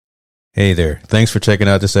Hey there. Thanks for checking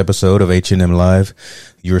out this episode of H&M Live.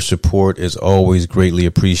 Your support is always greatly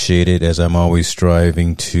appreciated, as I'm always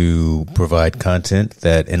striving to provide content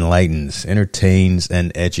that enlightens, entertains,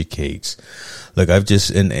 and educates. Look, I've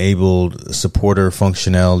just enabled supporter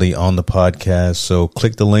functionality on the podcast, so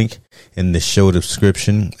click the link in the show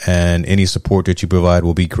description, and any support that you provide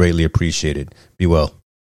will be greatly appreciated. Be well.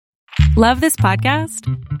 Love this podcast?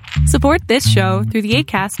 Support this show through the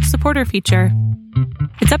Acast supporter feature.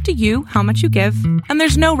 It's up to you how much you give, and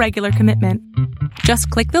there's no regular commitment. Just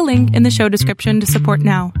click the link in the show description to support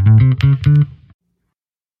now.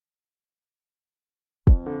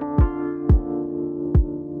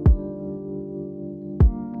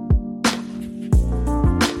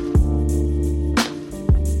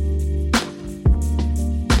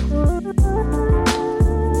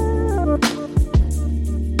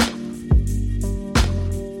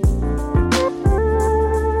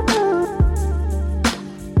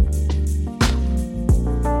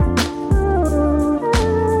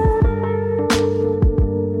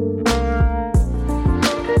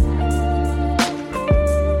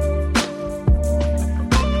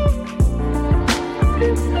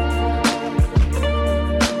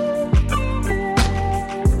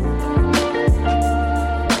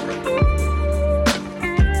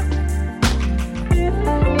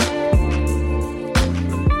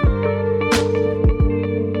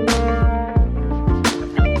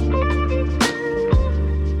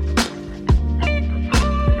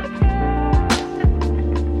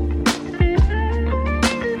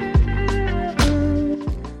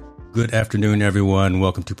 Good afternoon, everyone.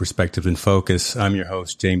 Welcome to Perspective in Focus. I'm your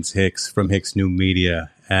host, James Hicks from Hicks New Media,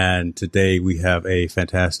 and today we have a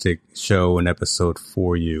fantastic show and episode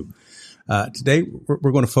for you. Today,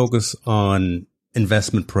 we're going to focus on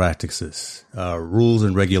investment practices, rules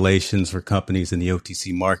and regulations for companies in the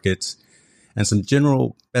OTC markets, and some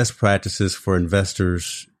general best practices for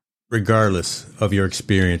investors, regardless of your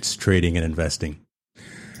experience trading and investing.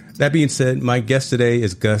 That being said, my guest today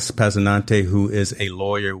is Gus Pazinante, who is a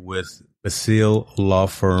lawyer with Basile Law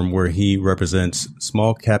Firm, where he represents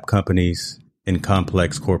small cap companies in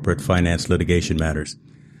complex corporate finance litigation matters.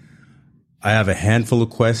 I have a handful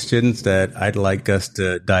of questions that I'd like Gus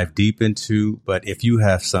to dive deep into, but if you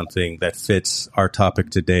have something that fits our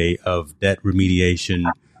topic today of debt remediation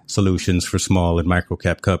solutions for small and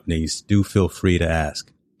microcap companies, do feel free to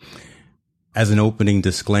ask. As an opening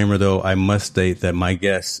disclaimer, though, I must state that my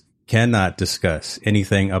guest cannot discuss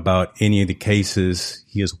anything about any of the cases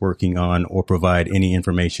he is working on or provide any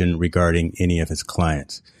information regarding any of his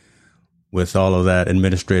clients. With all of that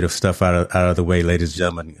administrative stuff out of the way, ladies and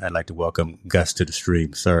gentlemen, I'd like to welcome Gus to the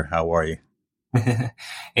stream. Sir, how are you?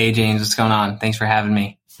 Hey, James, what's going on? Thanks for having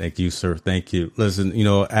me. Thank you, sir. Thank you. Listen,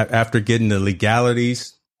 after getting the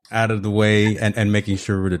legalities out of the way and making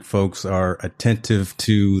sure that folks are attentive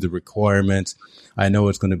to the requirements, I know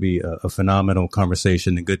it's going to be a phenomenal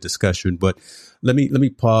conversation and good discussion, but let me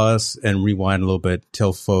pause and rewind a little bit.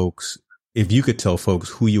 Tell folks, if you could tell folks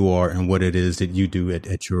who you are and what it is that you do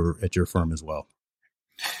at your firm as well.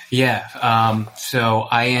 Yeah. So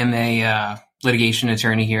I am a litigation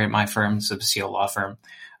attorney here at my firm. It's a Basile Law Firm.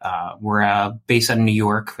 We're based out of New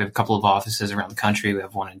York. We have a couple of offices around the country. We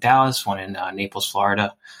have one in Dallas, one in Naples,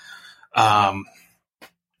 Florida.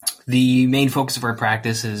 The main focus of our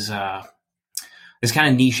practice is this kind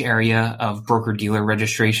of niche area of broker-dealer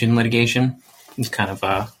registration litigation. It's kind of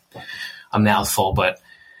a mouthful, but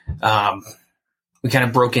we kind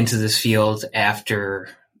of broke into this field after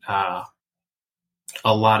a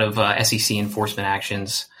lot of SEC enforcement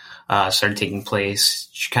actions started taking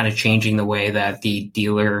place, kind of changing the way that the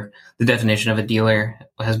definition of a dealer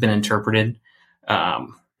has been interpreted.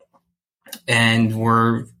 And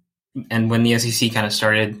when the SEC kind of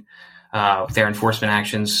started their enforcement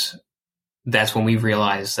actions, that's when we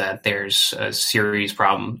realized that there's a serious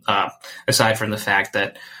problem, aside from the fact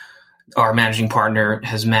that our managing partner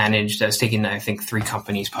has taken, I think, 3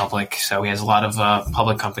 companies public. So he has a lot of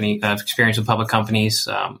experience with public companies,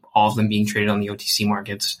 all of them being traded on the OTC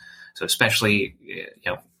markets. So especially,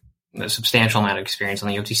 a substantial amount of experience on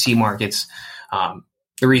the OTC markets.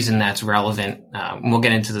 The reason that's relevant, and we'll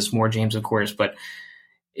get into this more, James, of course, but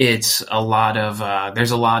it's there's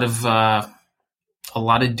a lot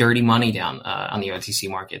of dirty money down on the OTC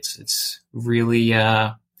markets. It's really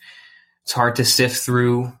it's hard to sift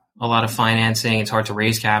through a lot of financing. It's hard to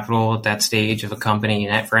raise capital at that stage of a company,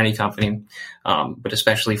 and for any company, but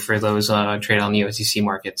especially for those traded on the OTC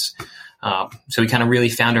markets. So we kind of really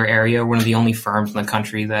found our area. We're one of the only firms in the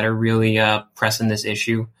country that are really pressing this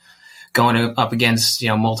issue, going up against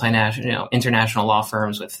multinational, international law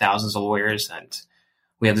firms with thousands of lawyers, and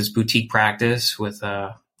we have this boutique practice with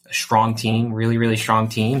a strong team, really, really strong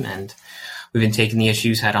team. And we've been taking the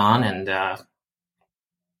issues head on, and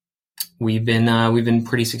we've been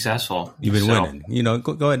pretty successful. You've been winning.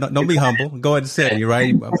 Go ahead. Don't be humble. Go ahead and say it. You're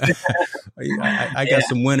right. I got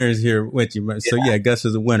some winners here with you. So yeah, Gus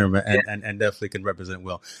is a winner, and definitely can represent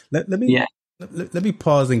well. Let me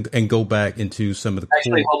pause and go back into some of the.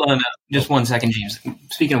 Actually, hold on just 1 second, James.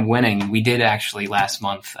 Speaking of winning, we did actually last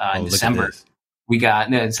month in December. We got,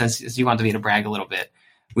 since you wanted me to brag a little bit,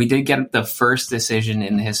 we did get the first decision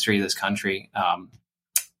in the history of this country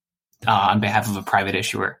on behalf of a private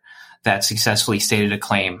issuer that successfully stated a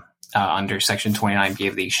claim under Section 29B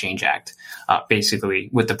of the Exchange Act, basically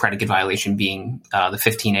with the predicate violation being the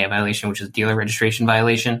 15A violation, which is a dealer registration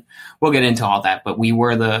violation. We'll get into all that, but we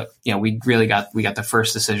were we got the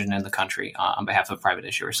first decision in the country on behalf of a private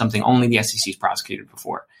issuer, something only the SEC's prosecuted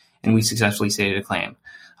before, and we successfully stated a claim.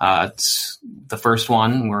 It's the first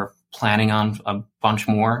one. We're planning on a bunch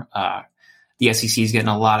more. The SEC is getting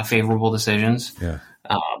a lot of favorable decisions. Yeah.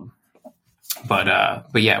 But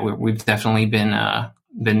yeah, we've definitely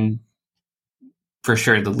been for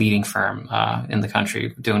sure the leading firm in the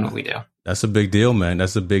country doing what we do. That's a big deal, man.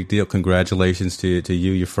 That's a big deal. Congratulations to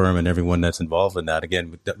you, your firm, and everyone that's involved in that.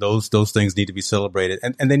 Again, those things need to be celebrated,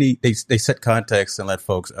 and then they set context and let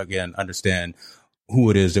folks again understand who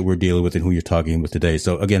it is that we're dealing with and who you're talking with today.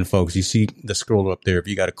 So again, folks, you see the scroll up there. If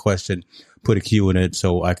you got a question, put a Q in it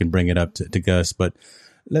so I can bring it up to Gus. But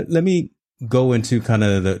let me go into kind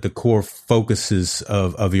of the core focuses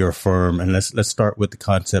of your firm. And let's start with the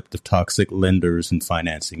concept of toxic lenders and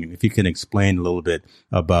financing. And if you can explain a little bit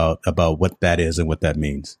about what that is and what that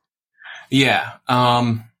means. Yeah.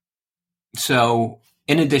 So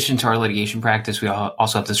in addition to our litigation practice, we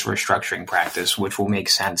also have this restructuring practice, which will make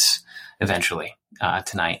sense eventually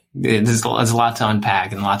tonight. There's a lot to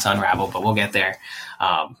unpack and a lot to unravel, but we'll get there.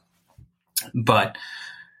 But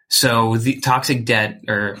so the toxic debt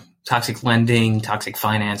or toxic lending, toxic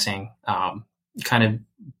financing, kind of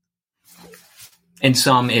in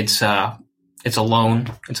some it's a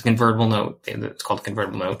loan, it's a convertible note. It's called a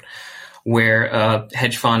convertible note, where a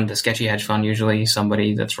hedge fund, a sketchy hedge fund, usually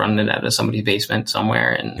somebody that's running it out of somebody's basement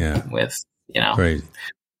somewhere, and with crazy.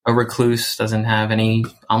 A recluse, doesn't have any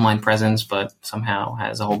online presence, but somehow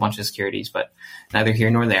has a whole bunch of securities, but neither here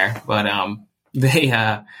nor there. But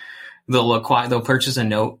they'll purchase a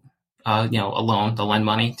note, a loan, they'll lend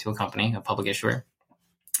money to a company, a public issuer.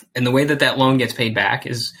 And the way that loan gets paid back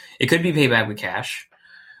is it could be paid back with cash,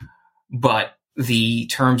 but the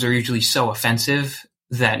terms are usually so offensive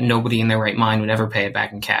that nobody in their right mind would ever pay it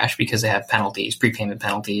back in cash because they have penalties, prepayment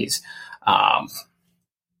penalties,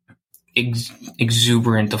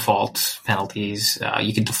 exuberant default penalties.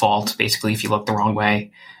 You can default basically if you look the wrong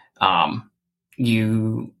way.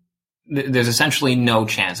 There's essentially no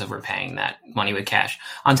chance of repaying that money with cash.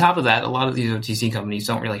 On top of that, a lot of these OTC companies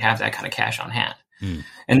don't really have that kind of cash on hand.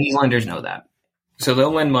 And these lenders know that. So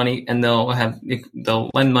they'll lend money and they'll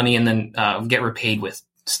lend money and then get repaid with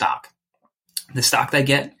stock. The stock they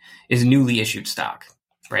get is newly issued stock,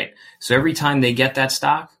 right? So every time they get that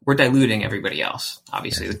stock, we're diluting everybody else.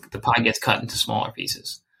 Obviously, the pie gets cut into smaller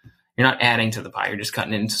pieces. You're not adding to the pie. You're just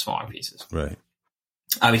cutting it into smaller pieces. Right.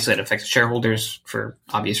 Obviously, it affects shareholders for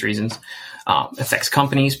obvious reasons. Affects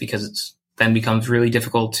companies because it's then becomes really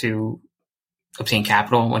difficult to obtain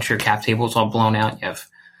capital. Once your cap table is all blown out, you have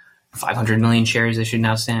 500 million shares issued and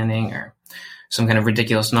outstanding or some kind of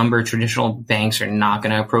ridiculous number. Traditional banks are not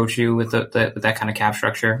going to approach you with that kind of cap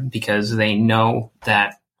structure because they know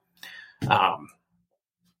that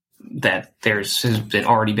that has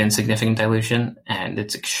already been significant dilution, and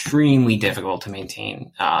it's extremely difficult to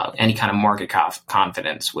maintain any kind of market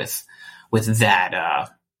confidence with that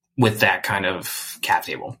kind of cap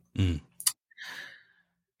table.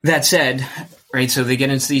 That said, right, so they get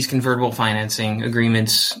into these convertible financing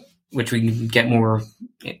agreements, which we can get more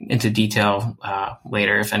into detail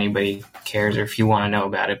later if anybody cares or if you want to know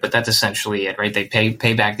about it. But that's essentially it, right? They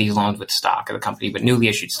pay back these loans with stock of the company, but newly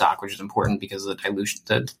issued stock, which is important because of the dilution,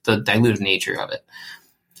 the dilutive nature of it.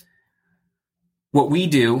 What we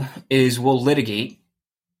do is we'll litigate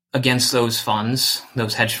against those funds,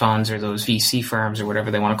 those hedge funds or those VC firms or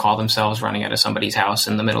whatever they want to call themselves, running out of somebody's house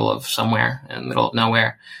in the middle of somewhere, in the middle of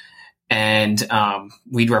nowhere. And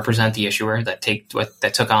we'd represent the issuer that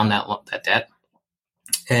took on that debt.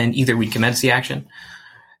 And either we'd commence the action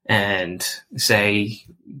and say,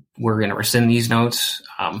 we're going to rescind these notes.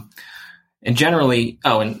 And generally,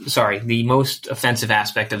 the most offensive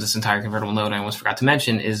aspect of this entire convertible note I almost forgot to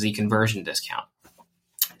mention is the conversion discount.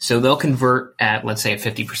 So they'll convert at, let's say, a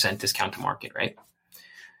 50% discount to market, right?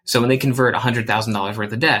 So when they convert $100,000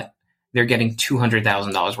 worth of debt they're getting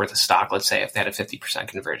 $200,000 worth of stock, let's say, if they had a 50%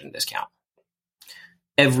 conversion discount.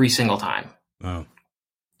 Every single time. Wow.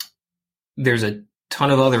 There's a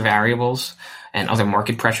ton of other variables and other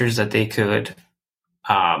market pressures that they could,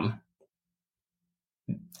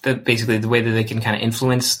 basically the way that they can kind of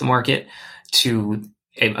influence the market to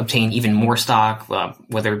obtain even more stock,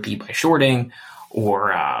 whether it be by shorting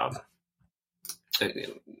or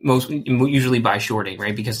usually by shorting,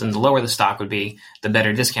 right? Because then the lower the stock would be, the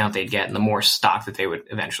better discount they'd get and the more stock that they would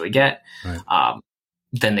eventually get. Right.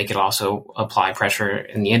 Then they could also apply pressure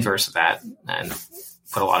in the inverse of that and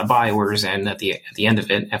put a lot of buy orders in at the end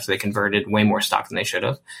of it after they converted way more stock than they should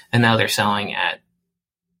have. And now they're selling at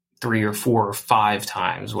 3 or 4 or 5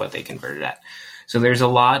 times what they converted at. So there's a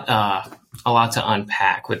lot to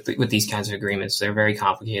unpack with these kinds of agreements. They're very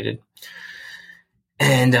complicated.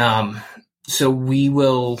 And so we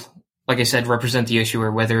will, like I said, represent the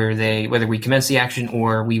issuer, whether we commence the action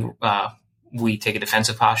or we take a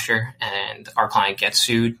defensive posture and our client gets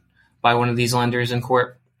sued by one of these lenders in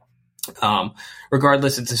court.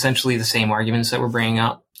 Regardless, it's essentially the same arguments that we're bringing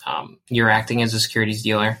up. You're acting as a securities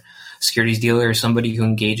dealer. Securities dealer is somebody who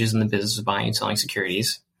engages in the business of buying and selling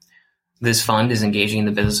securities. This fund is engaging in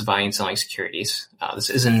the business of buying and selling securities. This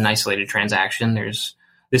isn't an isolated transaction.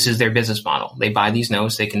 This is their business model. They buy these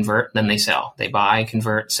notes, they convert, then they sell. They buy,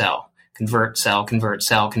 convert, sell. Convert, sell, convert,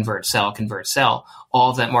 sell, convert, sell, convert, sell. All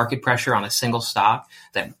of that market pressure on a single stock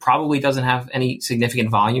that probably doesn't have any significant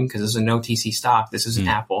volume because this is an OTC stock. This isn't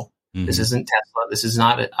Apple. Mm-hmm. This isn't Tesla. This is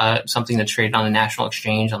not something that's traded on a national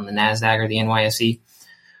exchange, on the NASDAQ or the NYSE.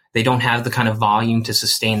 They don't have the kind of volume to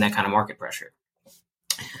sustain that kind of market pressure.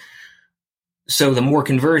 So the more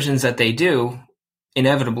conversions that they do,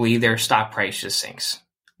 inevitably their stock price just sinks.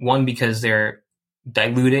 One, because they're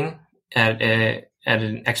diluting at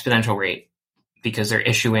an exponential rate because they're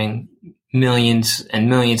issuing millions and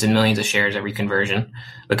millions and millions of shares every conversion.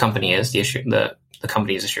 The company is the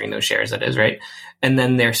company is issuing those shares, that is, right? And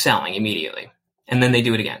then they're selling immediately. And then they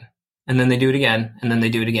do it again. And then they do it again. And then they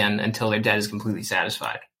do it again until their debt is completely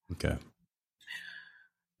satisfied. Okay.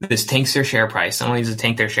 This tanks their share price. Not only does it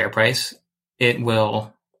tank their share price, it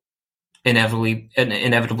will inevitably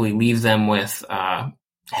leave them with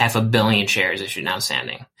 500 million shares issued and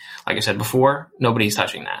outstanding. Like I said before, nobody's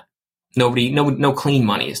touching that. No clean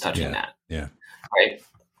money is touching that. Yeah. Right.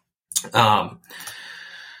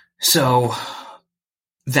 So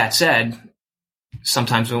that said,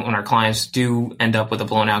 sometimes when our clients do end up with a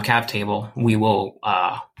blown out cap table, we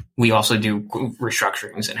also do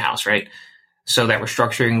restructurings in house, right? So that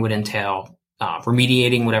restructuring would entail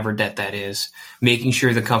remediating whatever debt that is, making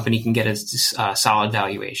sure the company can get a solid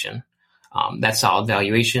valuation. That solid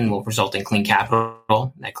valuation will result in clean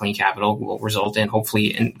capital. That clean capital will result in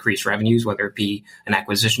hopefully increased revenues, whether it be an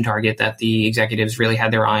acquisition target that the executives really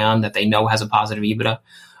had their eye on, that they know has a positive EBITDA,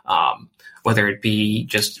 whether it be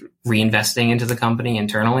just reinvesting into the company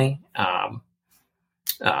internally,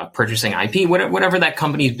 purchasing IP, whatever that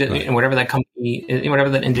company's right. And whatever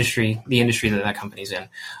that industry, the industry that company's in.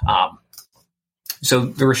 So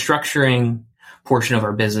the restructuring portion of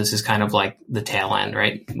our business is kind of like the tail end,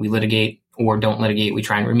 right? We litigate or don't litigate. We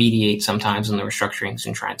try and remediate sometimes in the restructurings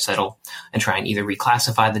and try and settle and try and either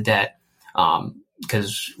reclassify the debt.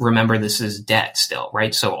 Because remember, this is debt still,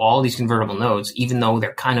 right? So all these convertible notes, even though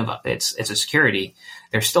they're kind of it's a security,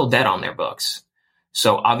 they're still debt on their books.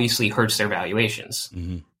 So obviously hurts their valuations,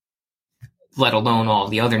 let alone all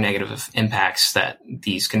the other negative impacts that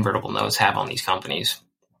these convertible notes have on these companies.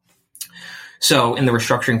 So in the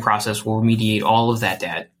restructuring process, we'll remediate all of that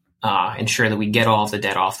debt, ensure that we get all of the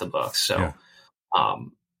debt off the books. So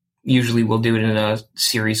usually we'll do it in a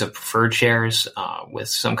series of preferred shares with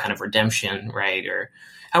some kind of redemption, right? Or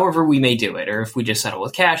however we may do it, or if we just settle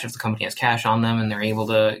with cash, if the company has cash on them and they're able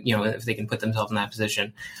to, if they can put themselves in that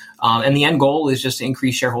position. And the end goal is just to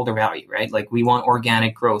increase shareholder value, right? Like we want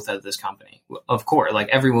organic growth out of this company. Of course, like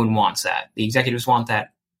everyone wants that. The executives want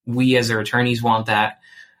that. We as their attorneys want that.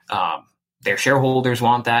 Their shareholders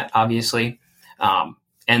want that, obviously.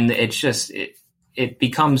 And it's just, it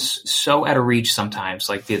becomes so out of reach sometimes,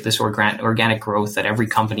 like this organic growth that every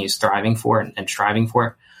company is thriving for and striving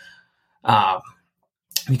for,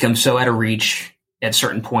 becomes so out of reach at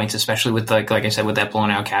certain points, especially with like I said, with that blown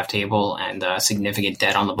out cap table and significant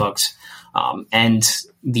debt on the books, and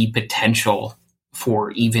the potential for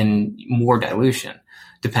even more dilution,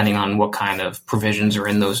 depending on what kind of provisions are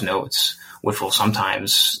in those notes, which will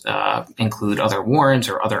sometimes include other warrants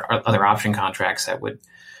or other option contracts that would,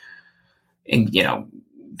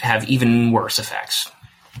 have even worse effects.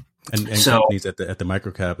 And companies at the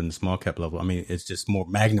microcap and the small cap level, I mean, it's just more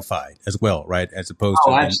magnified as well, right? As opposed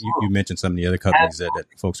to, you mentioned some of the other companies that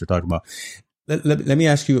folks are talking about. Let me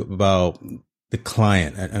ask you about the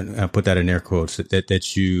client, and I put that in air quotes,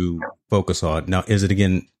 that you focus on. Now, is it,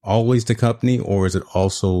 again, always the company, or is it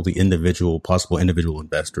also the possible individual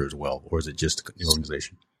investor as well? Or is it just the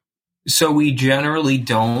organization? So we generally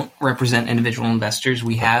don't represent individual investors.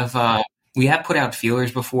 We have put out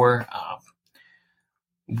feelers before.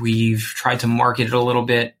 We've tried to market it a little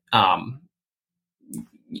bit.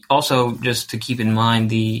 Also, just to keep in mind,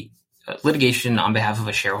 the litigation on behalf of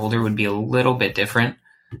a shareholder would be a little bit different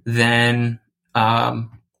than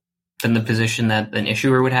the position that an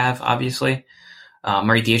issuer would have, obviously.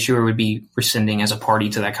 Right, the issuer would be rescinding as a party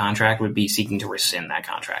to that contract, would be seeking to rescind that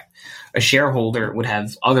contract. A shareholder would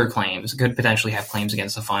have other claims, could potentially have claims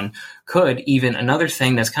against the fund, could even, another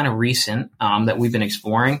thing that's kind of recent that we've been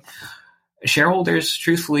exploring, shareholders,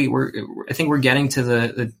 truthfully, I think we're getting to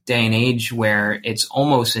the day and age where it's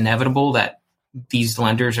almost inevitable that these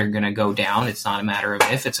lenders are going to go down. It's not a matter of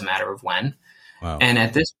if, it's a matter of when. Wow. And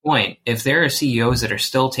at this point, if there are CEOs that are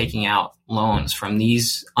still taking out loans from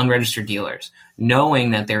these unregistered dealers,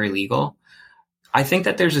 knowing that they're illegal, I think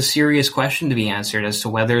that there's a serious question to be answered as to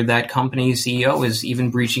whether that company's CEO is even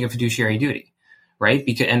breaching a fiduciary duty, right?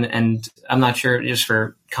 Because, and I'm not sure, just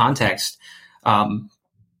for context,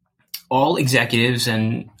 all executives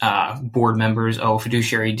and board members owe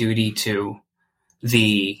fiduciary duty to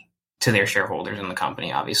their shareholders in the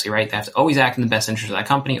company, obviously, right? They have to always act in the best interest of that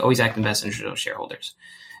company, always act in the best interest of shareholders.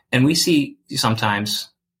 And we see sometimes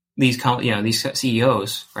these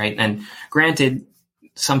CEOs, right? And granted,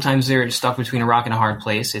 sometimes they're stuck between a rock and a hard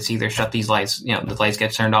place. It's either shut these lights, the lights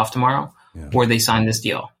get turned off tomorrow, or they sign this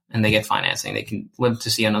deal and they get financing. They can live to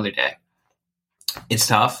see another day. It's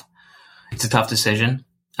tough. It's a tough decision.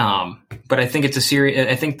 But I think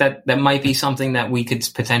I think that might be something that we could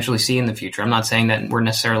potentially see in the future. I'm not saying that we're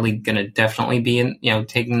necessarily going to definitely be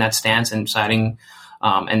taking that stance and siding,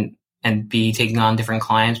 and be taking on different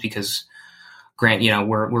clients, because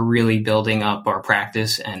we're really building up our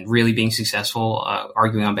practice and really being successful,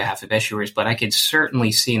 arguing on behalf of issuers. But I could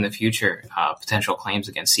certainly see in the future, potential claims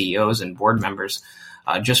against CEOs and board members,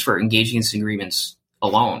 just for engaging in disagreements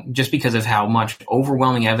alone, just because of how much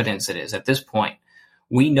overwhelming evidence it is at this point.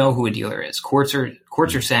 We know who a dealer is. Courts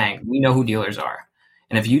are saying we know who dealers are.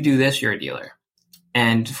 And if you do this, you're a dealer.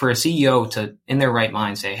 And for a CEO to, in their right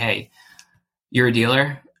mind, say, hey, you're a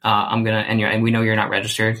dealer, and we know you're not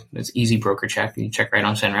registered. It's easy broker check. You check right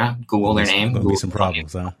on FINRA, Google their name. There'll be some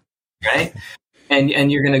problems, huh? Right?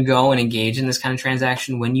 And you're going to go and engage in this kind of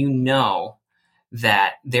transaction when you know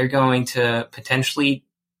that they're going to potentially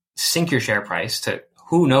sink your share price to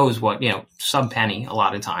who knows what, sub penny a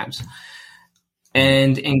lot of times.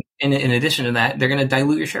 And in addition to that, they're going to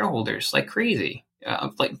dilute your shareholders like crazy.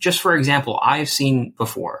 Like, just for example, I've seen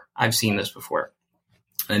this before,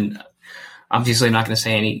 and obviously I'm not going to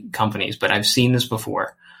say any companies, but I've seen this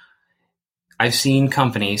before. I've seen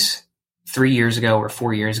companies 3 years ago or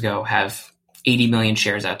 4 years ago have 80 million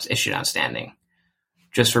shares issued outstanding.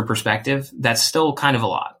 Just for perspective, that's still kind of a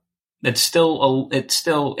lot. It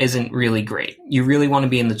still isn't really great. You really want to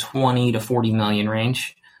be in the 20 to 40 million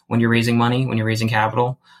range when you're raising money, when you're raising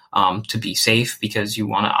capital, to be safe, because you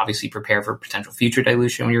want to obviously prepare for potential future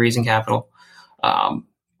dilution when you're raising capital.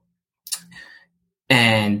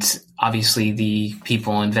 And obviously the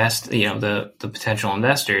people the potential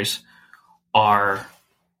investors are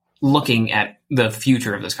looking at the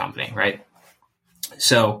future of this company, right?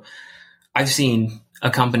 So I've seen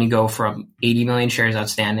a company go from 80 million shares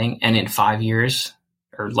outstanding, and in 5 years,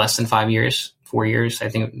 or less than 5 years, 4 years, I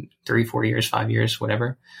think 3, 4 years, 5 years,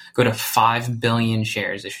 whatever, go to 5 billion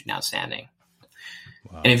shares issued and outstanding.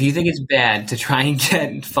 Wow. And if you think it's bad to try and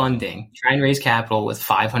get funding, try and raise capital with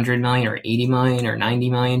 500 million or 80 million or 90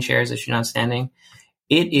 million shares issued and outstanding,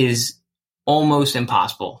 it is almost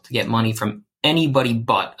impossible to get money from anybody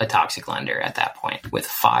but a toxic lender at that point with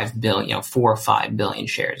 4 or 5 billion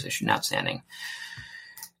shares issued and outstanding.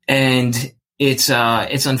 And it's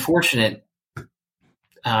unfortunate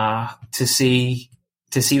to see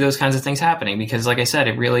those kinds of things happening, because, like I said,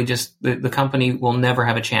 it really just the company will never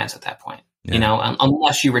have a chance at that point. Yeah.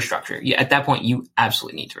 Unless you restructure. At that point, you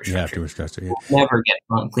absolutely need to restructure. You have to restructure. Yeah. You'll never get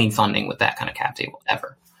clean funding with that kind of cap table,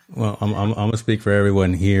 ever. Well, I'm going to speak for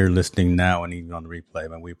everyone here listening now and even on the replay.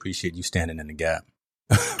 Man, we appreciate you standing in the gap,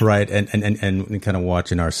 right? And kind of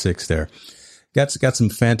watching our six there. Got some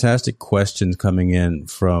fantastic questions coming in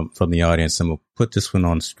from the audience, and we'll put this one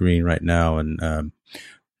on screen right now. And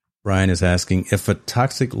Brian is asking, if a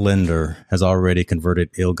toxic lender has already converted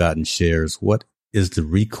ill-gotten shares, what is the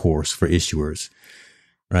recourse for issuers?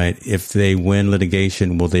 right? If they win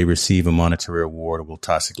litigation, will they receive a monetary award, or will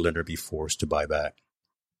toxic lender be forced to buy back?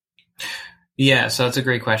 Yeah, so that's a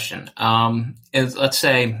great question. Let's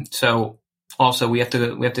say, so also we have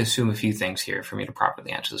to assume a few things here for me to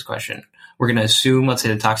properly answer this question. We're going to assume, let's say,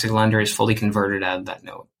 the toxic lender is fully converted out of that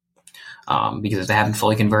note, because if they haven't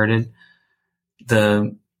fully converted,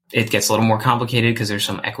 it gets a little more complicated because there's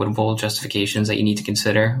some equitable justifications that you need to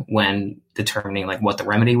consider when determining like what the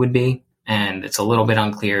remedy would be, and it's a little bit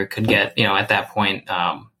unclear. It could get, at that point,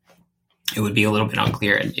 it would be a little bit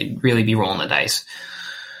unclear, and it'd really be rolling the dice.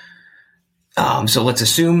 So let's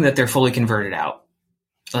assume that they're fully converted out.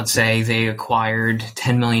 Let's say they acquired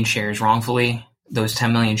 10 million shares wrongfully. Those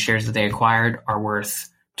 10 million shares that they acquired are worth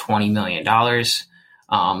 $20 million.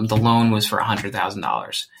 The loan was for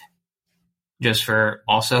 $100,000. Just for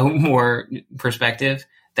also more perspective,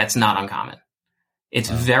 that's not uncommon. It's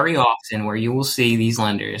very often where you will see these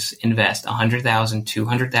lenders invest $100,000,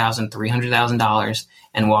 $200,000, $300,000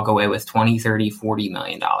 and walk away with $20, $30, $40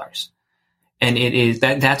 million. And it is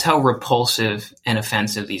that's how repulsive and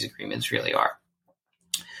offensive these agreements really are.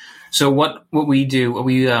 So what we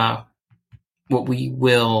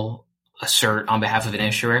will assert on behalf of an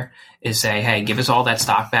issuer is say, hey, give us all that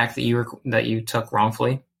stock back that you took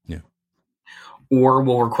wrongfully. Yeah. Or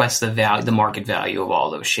we'll request the market value of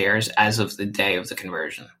all those shares as of the day of the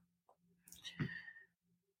conversion.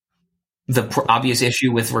 The obvious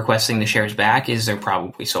issue with requesting the shares back is they're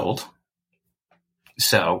probably sold.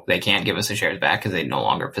 So they can't give us the shares back because they no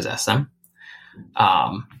longer possess them.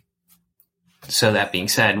 So that being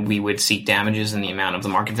said, we would seek damages in the amount of the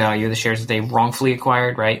market value of the shares that they wrongfully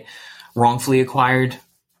acquired, right? Wrongfully acquired,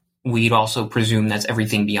 we'd also presume that's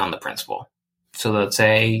everything beyond the principal. So let's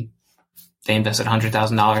say they invested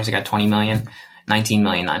 $100,000, they got $20 million,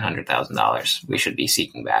 $19,900,000 we should be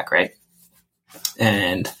seeking back, right?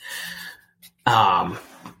 And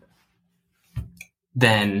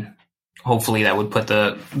then hopefully that would put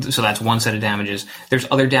so that's one set of damages. There's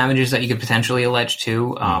other damages that you could potentially allege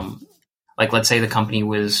too. Like let's say the company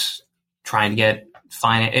was trying to get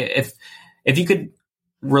finance. If you could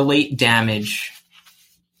relate damage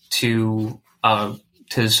to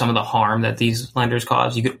some of the harm that these lenders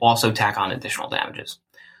cause, you could also tack on additional damages.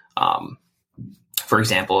 For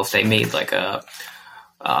example, if they made like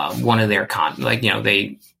one of their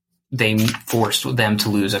they forced them to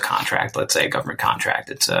lose a contract, let's say a government contract.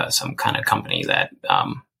 It's some kind of company that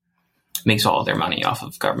makes all of their money off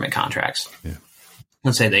of government contracts. Yeah.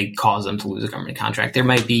 Let's say they cause them to lose a government contract. There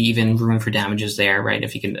might be even room for damages there, right?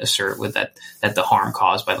 If you can assert with that the harm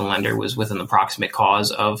caused by the lender was within the proximate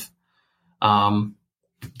cause of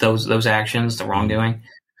those actions, the wrongdoing.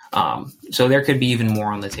 So there could be even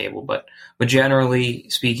more on the table, but generally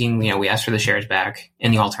speaking, we ask for the shares back,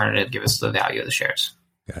 and the alternative, give us the value of the shares.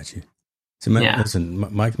 Got you. So,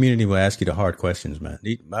 listen, my community will ask you the hard questions, man.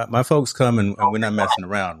 My folks come and we're not messing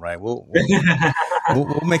around, right? We'll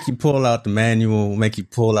make you pull out the manual, we'll make you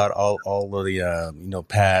pull out all of the,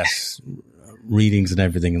 past readings and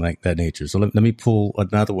everything like that nature. So let me pull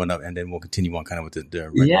another one up, and then we'll continue on kind of with the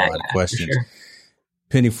line of questions. Sure.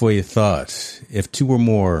 Penny, for your thoughts, if two or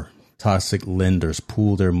more toxic lenders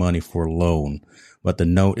pool their money for a loan, but the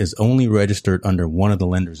note is only registered under one of the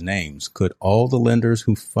lender's names, could all the lenders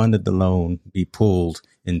who funded the loan be pulled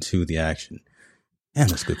into the action? Man,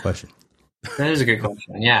 that's a good question. That is a good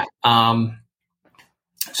question. Yeah.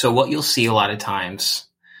 So what you'll see a lot of times,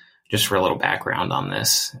 just for a little background on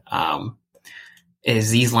this,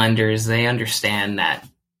 is these lenders, they understand that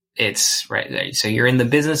it's right. So you're in the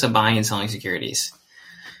business of buying and selling securities.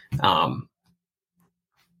 A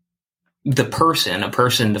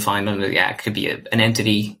person defined under the act could be an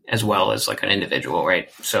entity as well as like an individual,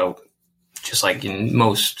 right? So just like in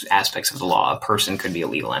most aspects of the law, a person could be a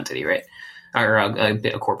legal entity, right? Or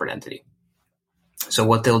a corporate entity. So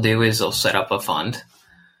what they'll do is they'll set up a fund,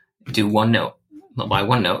 do one note, they'll buy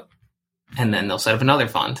one note, and then they'll set up another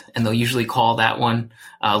fund, and they'll usually call that one,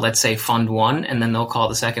 let's say Fund 1, and then they'll call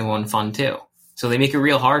the second one Fund 2. So they make it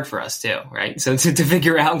real hard for us too, right? So to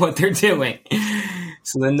figure out what they're doing.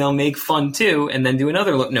 So then they'll make Fund 2 and then do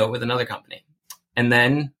another note with another company. And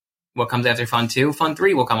then what comes after Fund 2? Fund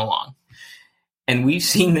 3 will come along. And we've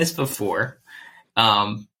seen this before,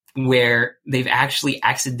 where they've actually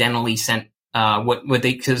accidentally sent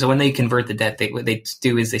because when they convert the debt, what they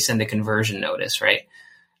do is they send a conversion notice, right?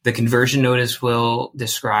 The conversion notice will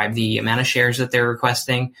describe the amount of shares that they're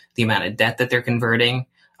requesting, the amount of debt that they're converting.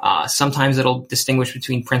 Sometimes it'll distinguish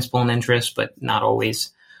between principal and interest, but not always.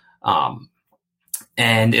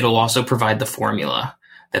 And it'll also provide the formula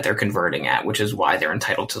that they're converting at, which is why they're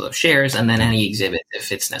entitled to those shares, and then any exhibit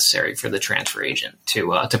if it's necessary for the transfer agent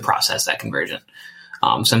to process that conversion.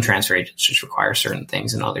 Some transfer agents just require certain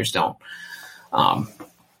things and others don't.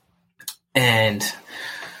 And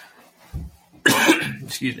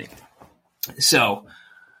excuse me. So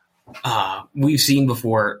we've seen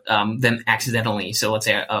before them accidentally. So let's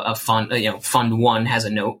say a fund, fund one has a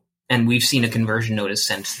note, and we've seen a conversion notice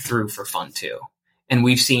sent through for fund two, and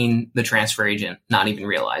we've seen the transfer agent not even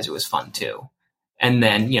realize it was fund two, and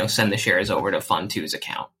then send the shares over to fund two's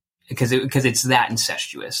account because it's that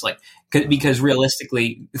incestuous. Because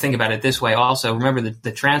realistically, think about it this way. Also, remember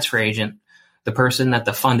the transfer agent, the person that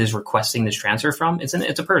the fund is requesting this transfer from, it's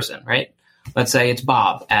a person, right? Let's say it's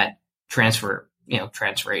Bob at Transfer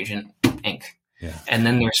Agent Inc. Yeah. And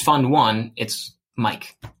then there's Fund One. It's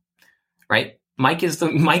Mike, right?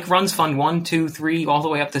 Mike runs Fund 1, 2, 3, all the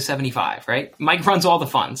way up to 75, right? Mike runs all the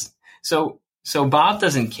funds. So Bob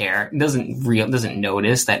doesn't care, doesn't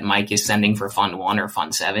notice that Mike is sending for Fund 1 or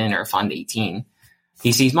Fund 7 or Fund 18.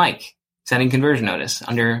 He sees Mike sending conversion notice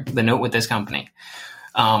under the note with this company.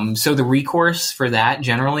 So the recourse for that,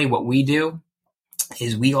 generally what we do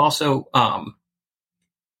is we also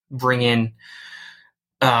bring in,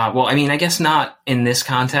 I guess not in this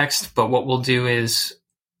context, but what we'll do is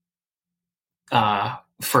so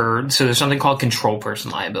there's something called control person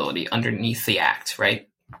liability underneath the act, right?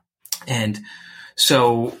 And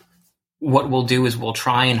so what we'll do is we'll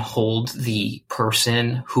try and hold the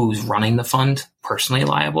person who's running the fund personally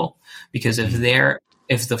liable, because if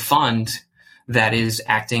the fund that is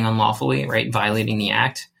acting unlawfully, right, violating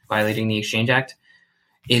the Exchange Act,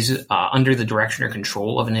 is under the direction or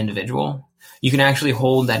control of an individual, you can actually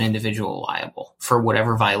hold that individual liable for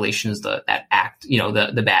whatever violations that act,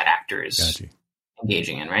 the bad actor is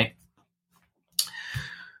engaging in, right?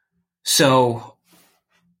 So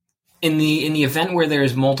in the event where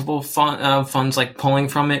there's multiple funds pulling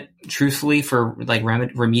from it, truthfully, for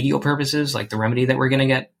remedial purposes, like the remedy that we're going to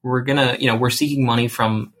get, we're seeking money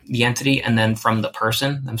from the entity and then from the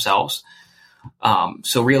person themselves.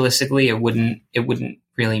 So realistically, it wouldn't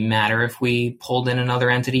really matter if we pulled in another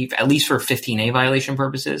entity, at least for 15A violation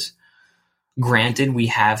purposes. Granted, we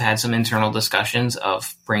have had some internal discussions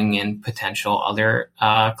of bringing in potential other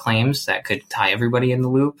claims that could tie everybody in the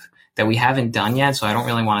loop that we haven't done yet, so I don't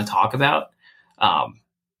really want to talk about.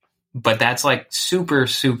 But that's super,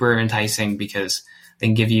 super enticing because they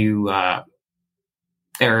can give you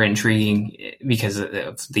they're intriguing because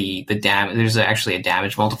of the damage. There's actually a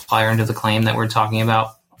damage multiplier under the claim that we're talking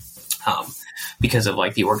about because of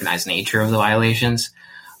the organized nature of the violations.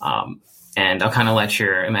 And I'll kind of let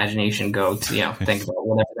your imagination go to, think about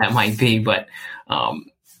whatever that might be. But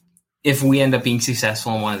if we end up being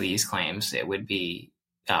successful in one of these claims, it would be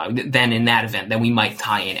then in that event, then we might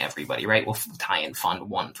tie in everybody, right? We'll tie in Fund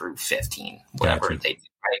 1 through 15, whatever they do,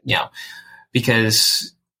 right?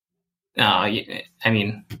 Because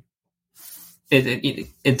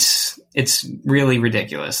it's really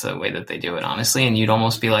ridiculous the way that they do it, honestly. And you'd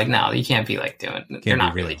almost be like, no, you can't be doing. You're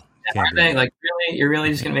not really. Are they really? You're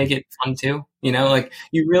really just gonna make it fun too?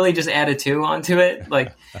 You really just add a 2 onto it,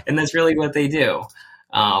 and that's really what they do.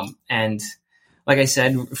 And like I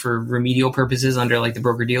said, for remedial purposes under the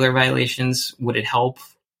broker-dealer violations, would it help?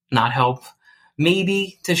 Not help?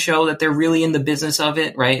 Maybe, to show that they're really in the business of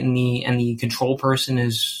it, right? And the control person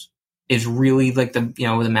is really the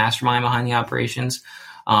mastermind behind the operations.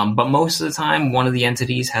 But most of the time, one of the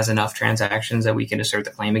entities has enough transactions that we can assert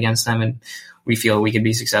the claim against them, and we feel we could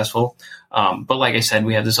be successful. But like I said,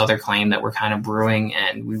 we have this other claim that we're kind of brewing,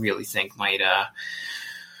 and we really think might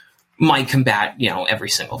combat every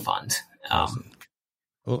single fund.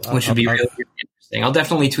 Which would be really interesting. I'll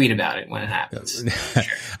definitely tweet about it when it happens. Sure.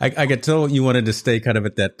 I could tell you wanted to stay kind of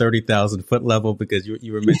at that 30,000 foot level because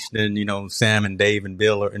you were mentioning, Sam and Dave and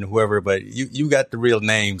Bill and whoever, but you got the real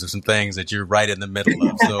names of some things that you're right in the middle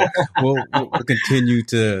of. So we'll continue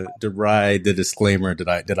to ride the disclaimer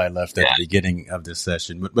that I left at the beginning of this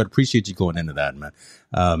session, but appreciate you going into that, man.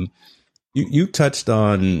 You touched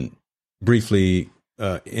on briefly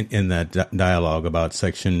in that dialogue about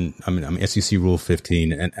section, SEC Rule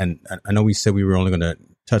 15, and I know we said we were only going to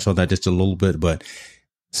touch on that just a little bit, but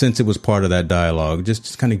since it was part of that dialogue,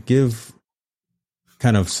 just kind of give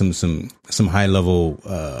kind of some high level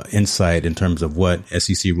insight in terms of what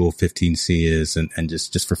SEC Rule 15C is, and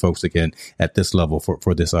just for folks again at this level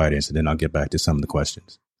for this audience, and then I'll get back to some of the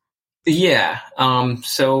questions. Yeah.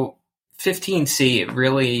 So 15C, it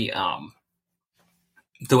really.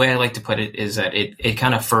 The way I like to put it is that it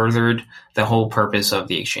kind of furthered the whole purpose of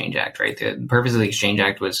the Exchange Act, right? The purpose of the Exchange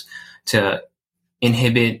Act was to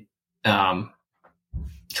inhibit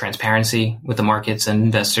transparency with the markets and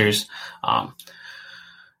investors.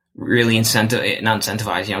 really not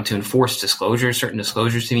incentivize, to enforce certain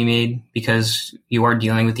disclosures to be made, because you are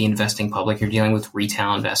dealing with the investing public. You're dealing with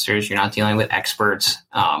retail investors. You're not dealing with experts.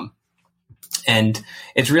 And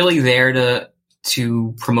it's really there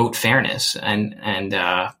to promote fairness and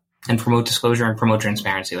promote disclosure and promote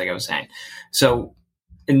transparency, like I was saying. So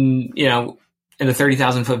in the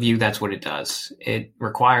 30,000 foot view, that's what it does. It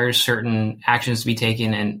requires certain actions to be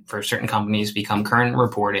taken and for certain companies to become current in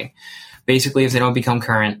reporting. Basically, if they don't become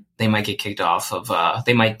current, they might get kicked off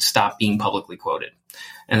they might stop being publicly quoted.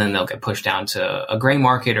 And then they'll get pushed down to a gray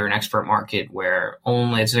market or an expert market where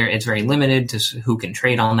only it's very limited to who can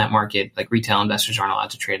trade on that market. Like retail investors aren't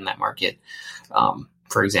allowed to trade in that market,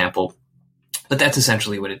 for example. But that's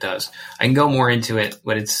essentially what it does. I can go more into it,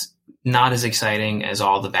 but it's not as exciting as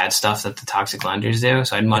all the bad stuff that the toxic lenders do.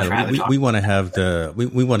 So I'd much rather talk. We want to have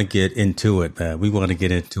we want to get into it, man. We want to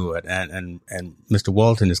get into it. And Mr.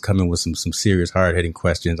 Walton is coming with some serious hard hitting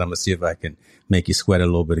questions. I'm going to see if I can make you sweat a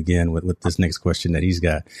little bit again with this next question that he's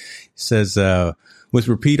got. He says, with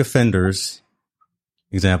repeat offenders,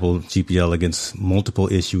 example, GPL against multiple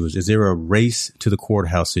issuers, is there a race to the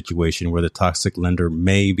courthouse situation where the toxic lender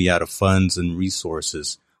may be out of funds and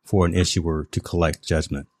resources for an issuer to collect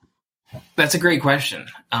judgment? That's a great question.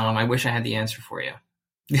 I wish I had the answer for you.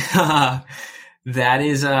 That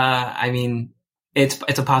is,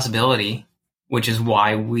 it's a possibility, which is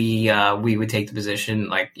why we would take the position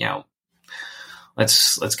like,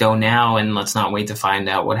 let's go now and let's not wait to find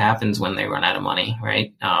out what happens when they run out of money,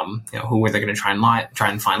 right? Who are they going to try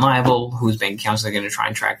and find liable? Whose bank accounts are they going to try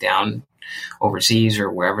and track down overseas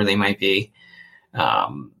or wherever they might be?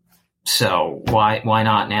 So why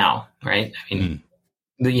not now, right? I mean.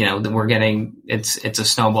 We're getting it's a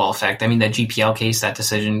snowball effect. I mean, that GPL case, that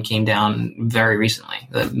decision came down very recently.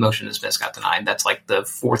 The motion to dismiss got denied. That's like the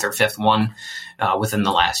fourth or fifth one within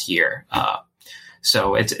the last year.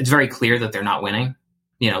 So it's very clear that they're not winning.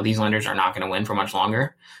 These lenders are not going to win for much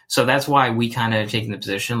longer. So that's why we kind of taken the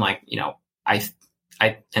position, like, I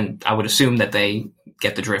would assume that they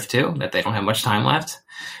get the drift too, that they don't have much time left.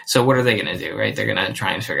 So what are they going to do, right? They're going to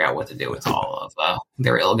try and figure out what to do with all of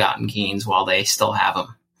their ill-gotten gains while they still have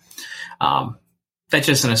them. That's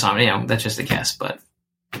just an assumption, that's just a guess, but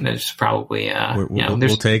there's probably,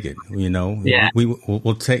 we'll take it, yeah.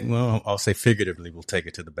 We'll take, well, I'll say figuratively, we'll take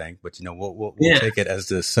it to the bank, but we'll take it as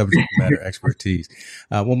the subject matter expertise.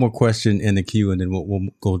 One more question in the queue and then we'll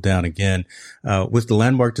go down again. With the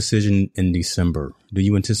landmark decision in December, do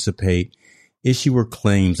you anticipate issuer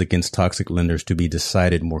claims against toxic lenders to be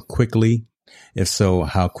decided more quickly? If so,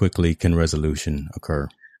 how quickly can resolution occur?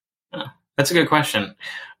 That's a good question.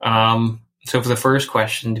 So for the first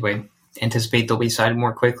question, do I anticipate they'll be decided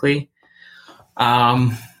more quickly?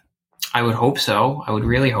 I would hope so. I would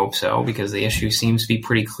really hope so, because the issue seems to be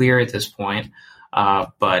pretty clear at this point.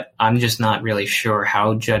 But I'm just not really sure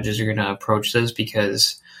how judges are going to approach this,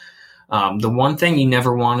 because the one thing you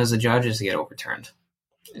never want as a judge is to get overturned.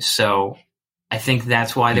 So I think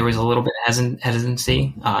that's why there was a little bit of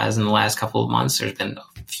hesitancy, as in the last couple of months. There's been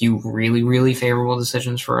a few really, really favorable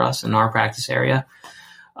decisions for us in our practice area.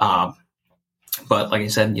 But like I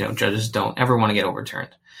said, judges don't ever want to get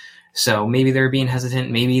overturned. So maybe they're being hesitant.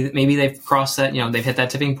 Maybe they've crossed that, they've hit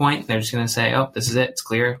that tipping point. They're just going to say, oh, this is it. It's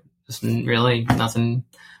clear. There's really nothing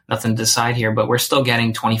to decide here. But we're still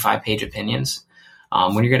getting 25-page opinions.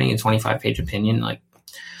 When you're getting a 25-page opinion, like,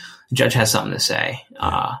 the judge has something to say.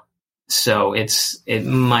 So it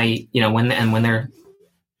might, when they're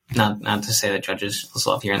not to say that judges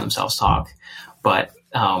love hearing themselves talk, but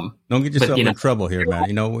don't get yourself in trouble here,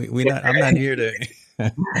 man. I'm not here to.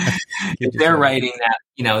 If they're writing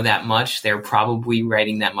that, that much, they're probably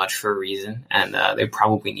writing that much for a reason, and they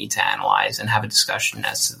probably need to analyze and have a discussion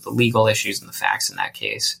as to the legal issues and the facts in that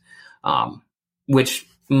case, which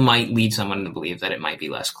might lead someone to believe that it might be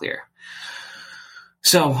less clear.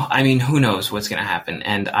 So, I mean, who knows what's going to happen?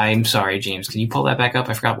 And I'm sorry, James, can you pull that back up?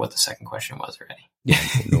 I forgot what the second question was already. Yeah,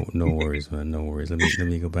 no worries, man. No worries. Let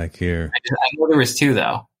me go back here. I know there was two,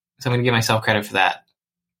 though, so I'm going to give myself credit for that.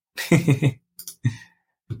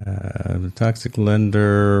 The toxic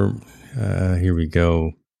lender. Here we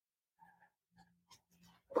go.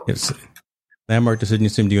 It's landmark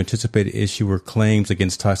decision. Do you anticipate issuer claims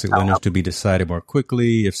against toxic lenders to be decided more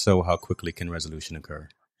quickly? If so, how quickly can resolution occur?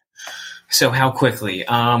 So how quickly?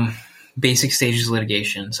 Basic stages of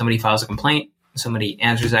litigation. Somebody files a complaint. Somebody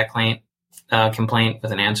answers that complaint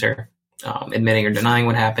with an answer, admitting or denying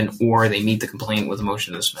what happened, or they meet the complaint with a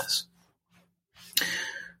motion to dismiss.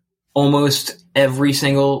 Almost every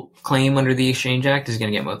single claim under the Exchange Act is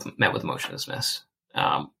going to get met with a motion to dismiss.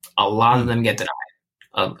 A lot of them get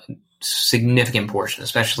denied. significant portion,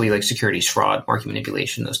 especially like securities fraud, market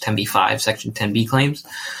manipulation, those 10b5, Section 10b claims.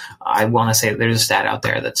 I want to say there's a stat out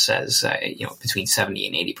there that says, between 70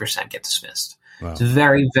 and 80% get dismissed. Wow. It's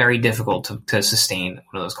very, very difficult to sustain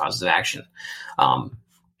one of those causes of action.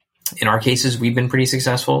 In our cases, we've been pretty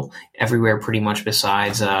successful everywhere pretty much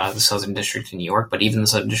besides the Southern District of New York. But even the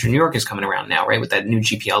Southern District of New York is coming around now, right, with that new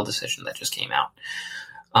GPL decision that just came out.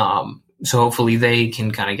 So hopefully they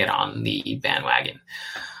can kind of get on the bandwagon.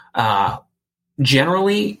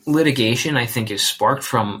 Generally, litigation, I think, is sparked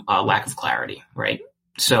from a lack of clarity, right?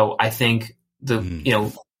 So I think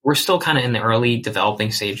we're still kind of in the early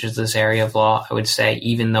developing stages of this area of law, I would say,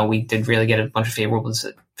 even though we did really get a bunch of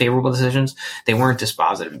favorable decisions, they weren't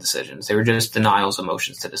dispositive decisions. They were just denials of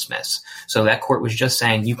motions to dismiss. So that court was just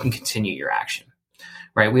saying you can continue your action,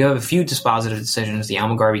 right? We have a few dispositive decisions. The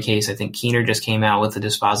Almagarby case, I think Keener just came out with a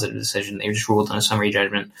dispositive decision. They just ruled on a summary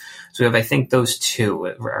judgment. So we have, I think those two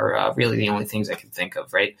are really the only things I can think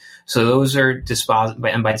of, right? So those are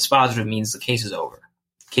dispositive, and by dispositive means the case is over.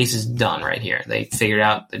 Case is done right here. They figured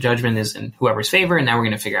out the judgment is in whoever's favor, and now we're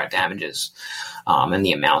going to figure out damages and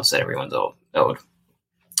the amounts that everyone's owed.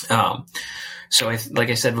 So like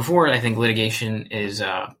I said before, I think litigation is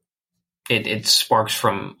it sparks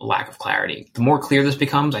from lack of clarity. The more clear this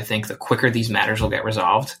becomes, I think the quicker these matters will get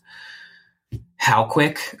resolved. How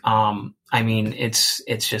quick?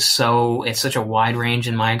 It's such a wide range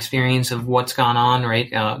in my experience of what's gone on, right?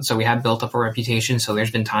 So we have built up a reputation. So there's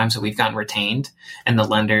been times that we've gotten retained and the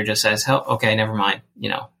lender just says, okay, never mind. We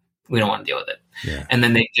don't want to deal with it. Yeah. And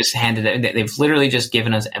then they just handed it. They've literally just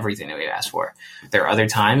given us everything that we've asked for. There are other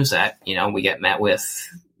times that, we get met with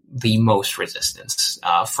the most resistance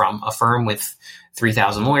from a firm with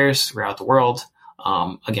 3,000 lawyers throughout the world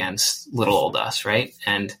against little old us, right?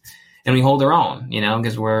 And we hold our own,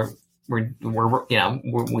 because we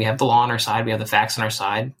have the law on our side, we have the facts on our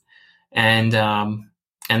side, and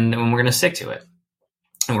we're going to stick to it.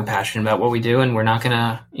 And we're passionate about what we do, and we're not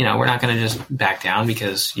gonna just back down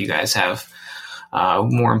because you guys have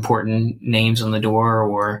more important names on the door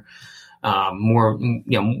or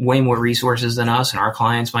way more resources than us and our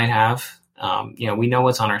clients might have. We know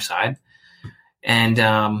what's on our side,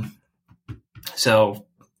 and so.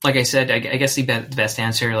 Like I said, I guess the best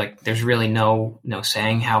answer, like there's really no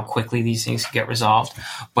saying how quickly these things can get resolved.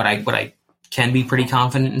 But what I can be pretty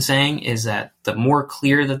confident in saying is that the more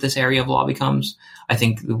clear that this area of law becomes, I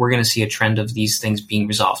think we're going to see a trend of these things being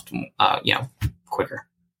resolved, quicker.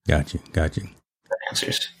 Got you. That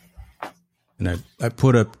answers. And I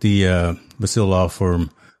put up the Basile Law Firm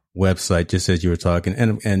website just as you were talking,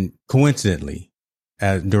 and coincidentally,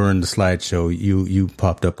 during the slideshow, you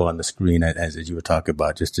popped up on the screen as you were talking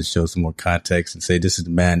about, just to show some more context and say, this is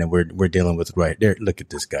the man that we're dealing with right there. Look at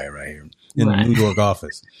this guy right here in the New York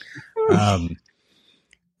office. I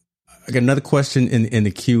got another question in the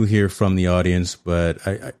queue here from the audience, but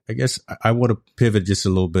I guess I want to pivot just a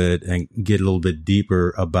little bit and get a little bit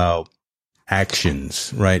deeper about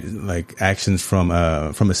actions, right? Like actions from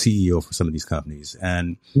a CEO for some of these companies.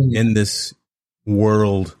 And in this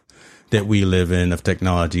world that we live in of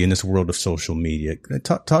technology, in this world of social media,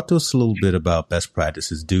 talk to us a little bit about best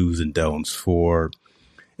practices, do's and don'ts for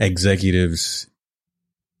executives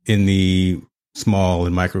in the small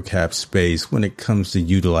and microcap space when it comes to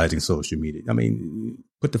utilizing social media. I mean,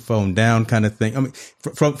 put the phone down kind of thing. I mean,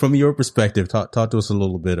 from your perspective, talk to us a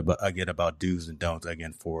little bit about do's and don'ts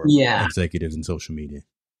again for executives in social media.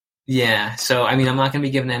 Yeah. So, I mean, I'm not going to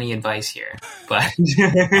be giving any advice here, but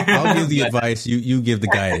I'll give the advice. You give the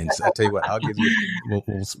guidance. I'll tell you what, we'll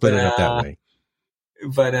split it up that way.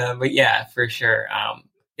 But yeah, for sure.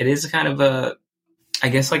 It is kind of a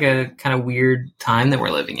kind of weird time that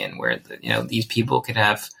we're living in where, these people could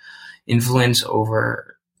have influence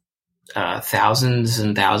over thousands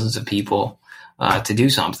and thousands of people to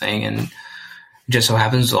do something. And just so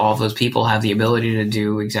happens all of those people have the ability to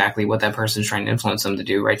do exactly what that person's trying to influence them to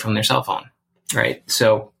do right from their cell phone. Right.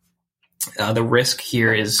 So the risk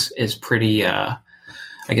here is pretty,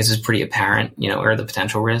 is pretty apparent, or the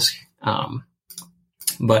potential risk.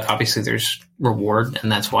 But obviously there's reward,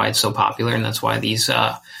 and that's why it's so popular. And that's why these,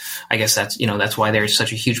 that's why there's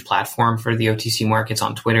such a huge platform for the OTC markets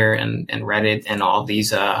on Twitter and Reddit and all these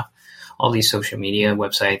social media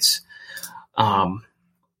websites.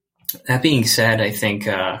 That being said, I think,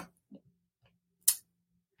 how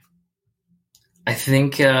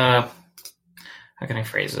can I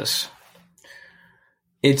phrase this?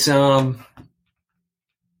 It's, I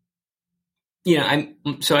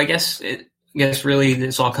guess really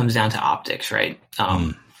this all comes down to optics, right?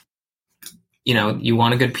 You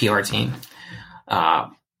want a good PR team.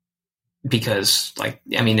 because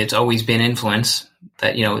it's always been influence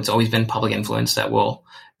that, it's always been public influence that will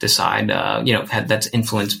decide, that's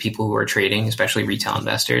influenced people who are trading, especially retail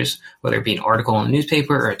investors, whether it be an article in a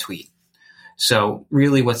newspaper or a tweet. So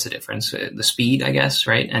really, what's the difference? The speed, I guess,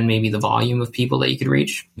 right? And maybe the volume of people that you could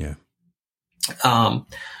reach. Yeah.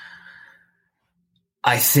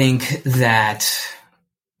 I think that,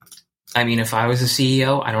 if I was a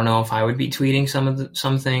CEO, I don't know if I would be tweeting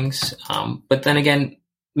some things. But then again,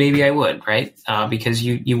 maybe I would, right? Because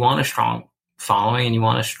you want a strong following, and you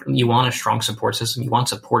want a strong support system. You want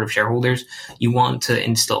supportive shareholders. You want to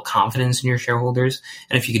instill confidence in your shareholders.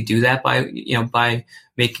 And if you could do that by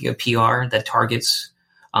making a PR that targets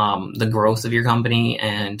the growth of your company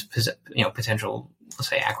and potential, let's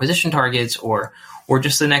say, acquisition targets or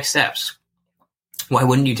just the next steps, why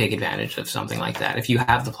wouldn't you take advantage of something like that? If you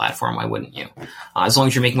have the platform, why wouldn't you? As long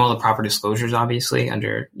as you're making all the proper disclosures, obviously,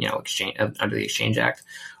 under the Exchange Act,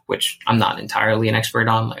 which I'm not entirely an expert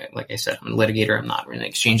on. Like I said, I'm a litigator. I'm not an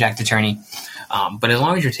Exchange Act attorney. But as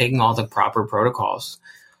long as you're taking all the proper protocols,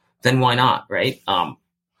 then why not, right?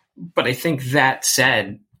 But I think that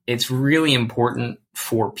said, it's really important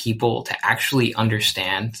for people to actually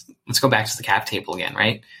understand. Let's go back to the cap table again,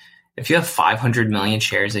 right? If you have 500 million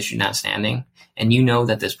shares issued and outstanding, and you know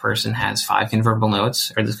that this person has 5 convertible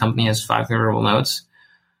notes, or this company has 5 convertible notes,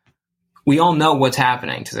 we all know what's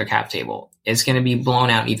happening to their cap table. It's going to be blown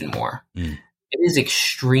out even more. It is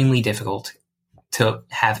extremely difficult to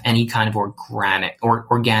have any kind of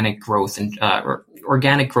organic growth and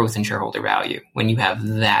organic growth in shareholder value when you have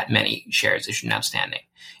that many shares issued and outstanding.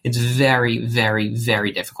 It's very, very,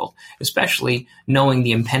 very difficult, especially knowing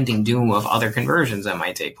the impending doom of other conversions that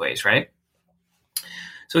might take place, right?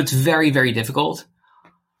 So it's very, very difficult,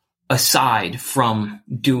 aside from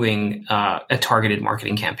doing a targeted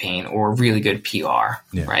marketing campaign or really good PR,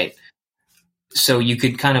 right? So you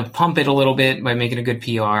could kind of pump it a little bit by making a good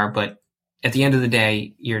PR, but at the end of the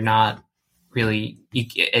day, you're not really,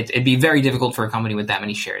 it'd be very difficult for a company with that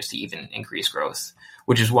many shares to even increase growth,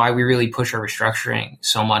 which is why we really push our restructuring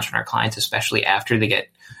so much on our clients, especially after they get,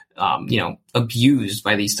 abused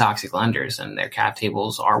by these toxic lenders and their cap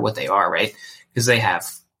tables are what they are, right? Because they have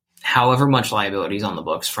however much liabilities on the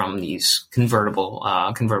books from these convertible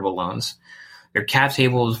loans. Their cap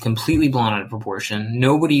table is completely blown out of proportion.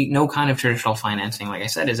 No kind of traditional financing, like I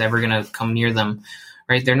said, is ever going to come near them,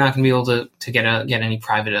 right? They're not going to be able to get any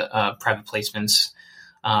private placements.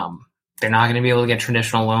 They're not going to be able to get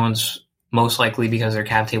traditional loans, most likely because their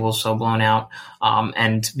cap table is so blown out,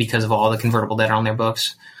 and because of all the convertible debt on their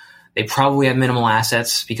books. They probably have minimal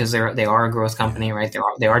assets because they are a growth company, right?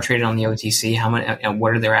 They are traded on the OTC. How many? And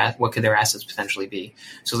what could their assets potentially be?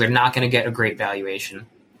 So they're not going to get a great valuation.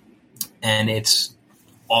 And it's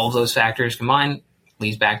all of those factors combined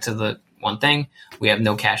leads back to the one thing: we have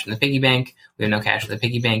no cash in the piggy bank. We have no cash in the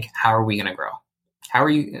piggy bank. How are we going to grow?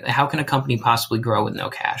 How can a company possibly grow with no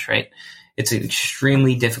cash? Right? It's an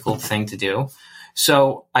extremely difficult thing to do.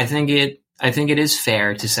 So I think it is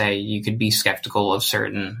fair to say you could be skeptical of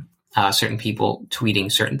certain people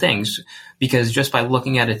tweeting certain things, because just by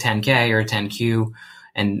looking at a 10K or a 10Q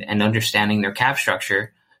and understanding their cap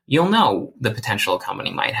structure, you'll know the potential a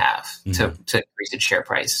company might have to increase its share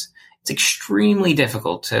price. It's extremely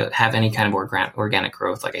difficult to have any kind of organic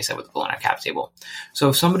growth, like I said, with the blown out cap table. So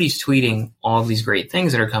if somebody's tweeting all of these great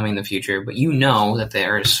things that are coming in the future, but you know that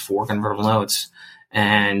there's 4 convertible notes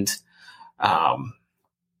and 2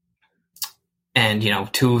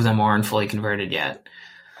 of them aren't fully converted yet,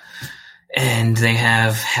 and they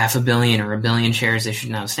have 500 million or 1 billion shares issued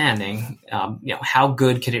and outstanding, how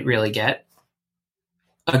good could it really get?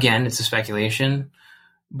 Again, it's a speculation,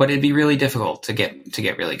 but it'd be really difficult to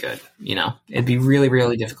get really good. It'd be really,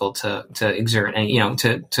 really difficult to exert any,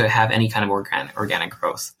 to have any kind of organic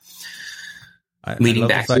growth. Leading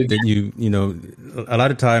back to that, a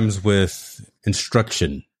lot of times with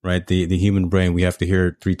instruction, right? The human brain, we have to hear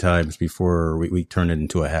it 3 times before we turn it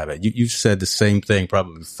into a habit. You've said the same thing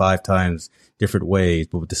probably 5 times different ways,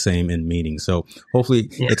 but with the same end meaning. So hopefully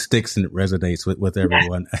it sticks and it resonates with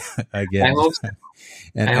everyone. I guess. I hope so.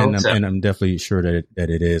 And I'm definitely sure that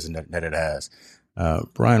it is and that it has.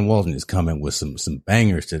 Brian Walton is coming with some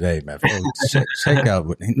bangers today, man. Check out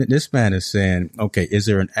what this man is saying. Okay, is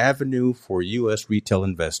there an avenue for U.S. retail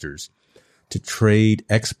investors to trade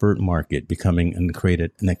expert market, becoming an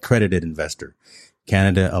accredited investor?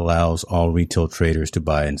 Canada allows all retail traders to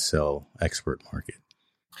buy and sell expert market.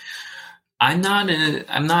 I'm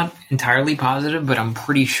not entirely positive, but I'm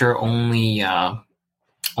pretty sure only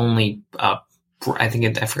I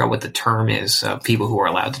forgot what the term is, people who are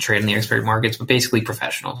allowed to trade in the expert markets, but basically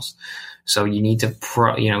professionals. So you need to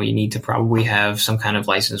probably have some kind of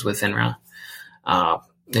license with FINRA,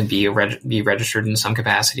 and be registered in some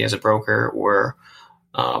capacity as a broker or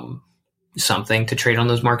something to trade on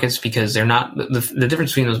those markets, because they're not the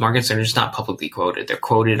difference between those markets. They're just not publicly quoted. They're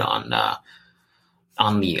quoted on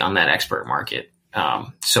that expert market.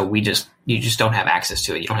 So you just don't have access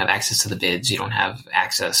to it. You don't have access to the bids. You don't have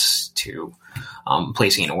access to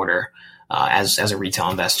placing an order as a retail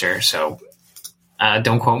investor. So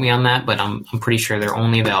don't quote me on that, but I'm pretty sure they're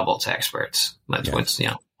only available to experts. That's what's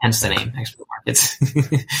hence the name, expert markets.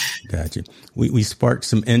 Gotcha. We sparked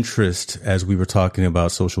some interest as we were talking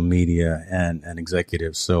about social media and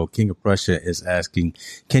executives. So King of Prussia is asking,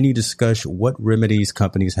 can you discuss what remedies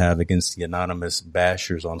companies have against the anonymous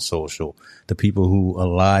bashers on social, the people who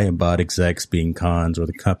lie about execs being cons or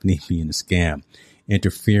the company being a scam,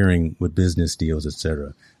 interfering with business deals,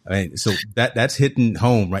 etc.? I mean, so that's hitting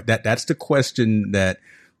home, right? That's the question that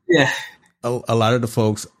a lot of the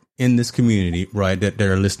folks in this community, right, that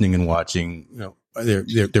they're listening and watching,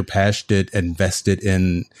 they're passionate, invested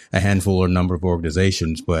in a handful or number of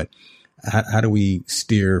organizations, but how do we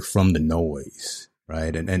steer from the noise,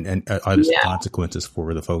 right? And are there consequences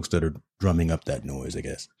for the folks that are drumming up that noise, I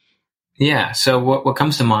guess? Yeah. So what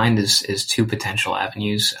comes to mind is two potential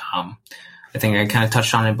avenues. I think I kind of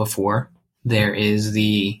touched on it before. There is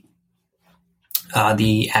the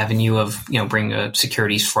avenue of, bring a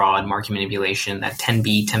securities fraud, market manipulation, that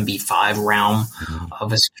 10B, 10B5 realm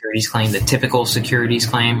of a securities claim, the typical securities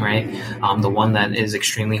claim, right? The one that is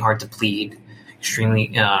extremely hard to plead,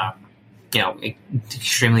 extremely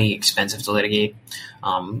expensive to litigate.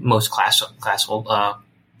 Most class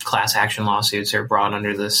action lawsuits are brought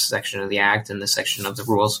under this section of the Act and this section of the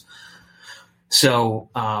rules. So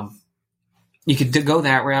you could go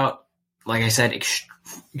that route. Like I said,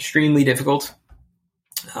 extremely difficult.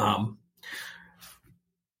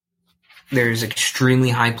 There's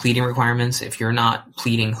extremely high pleading requirements. If you're not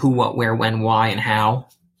pleading who, what, where, when, why, and how,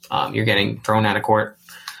 you're getting thrown out of court.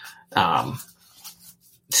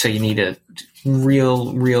 So you need a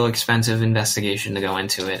real expensive investigation to go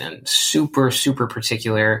into it, and super, super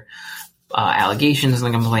particular allegations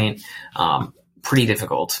in the complaint. Pretty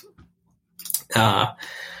difficult.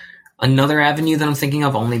 Another avenue that I'm thinking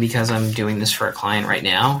of, only because I'm doing this for a client right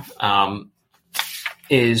now,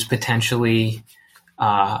 is potentially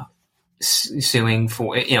suing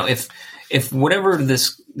for, if whatever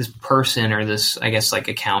this person or this, I guess, like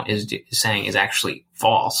account is saying is actually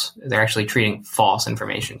false. They're actually treating false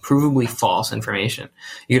information, provably false information.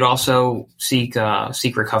 You could also seek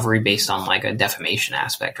recovery based on like a defamation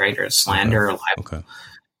aspect, right, or slander or libel. Okay.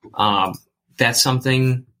 That's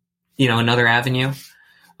something, another avenue.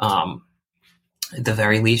 At the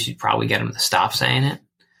very least, you'd probably get them to stop saying it.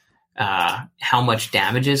 How much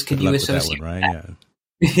damages could you associate? With that one, right?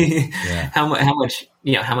 Yeah.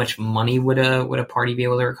 How much money would a party be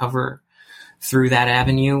able to recover through that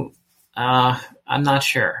avenue? I'm not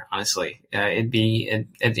sure, honestly.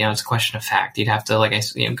 It's a question of fact. You'd have to, like I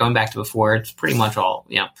said, going back to before, it's pretty much all,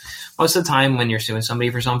 most of the time when you're suing somebody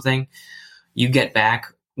for something, you get back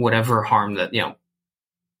whatever harm that,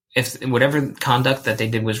 if whatever conduct that they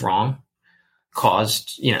did was wrong,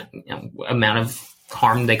 caused, amount of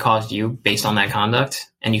harm they caused you based on that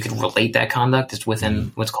conduct, and you could relate that conduct as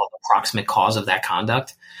within what's called the proximate cause of that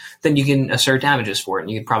conduct, then you can assert damages for it,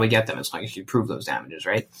 and you could probably get them as long as you prove those damages,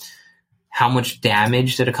 right? How much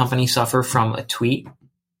damage did a company suffer from a tweet?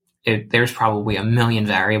 There's probably a million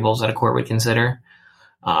variables that a court would consider,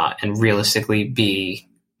 and realistically be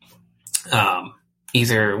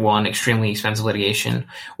either one, extremely expensive litigation,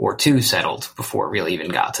 or two, settled before it really even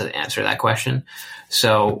got to answer that question.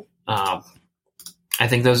 So I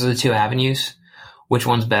think those are the two avenues. Which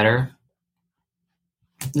one's better?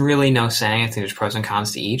 Really no saying. I think there's pros and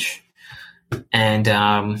cons to each. And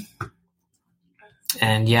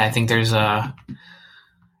yeah, I think there's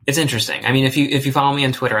it's interesting. I mean, if you follow me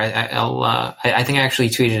on Twitter, I think I actually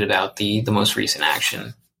tweeted about the most recent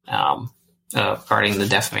action regarding the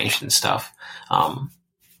defamation stuff.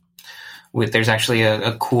 There's actually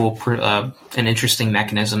a cool, an interesting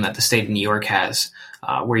mechanism that the state of New York has,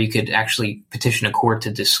 where you could actually petition a court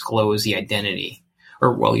to disclose the identity,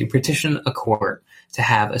 you petition a court to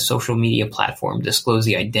have a social media platform disclose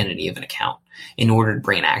the identity of an account in order to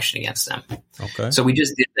bring an action against them. Okay. So we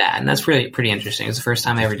just did that, and that's really pretty interesting. It's the first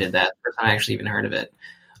time I ever did that. First time I actually even heard of it.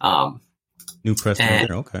 New precedent.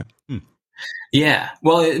 Okay. Yeah.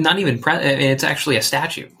 Well, not even it's actually a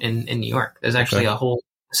statute in New York. There's actually a whole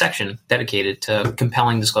section dedicated to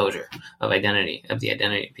compelling disclosure of the identity of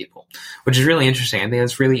people, which is really interesting. I think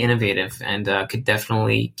that's really innovative and could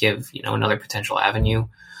definitely give, another potential avenue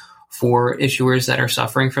for issuers that are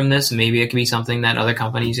suffering from this. And maybe it could be something that other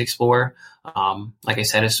companies explore. Like I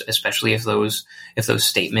said, especially if those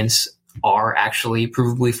statements are actually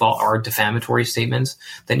provably false or defamatory statements,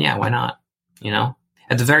 then yeah, why not?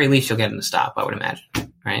 At the very least, you'll get them to stop, I would imagine,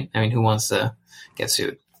 right? I mean, who wants to get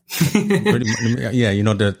sued? Yeah,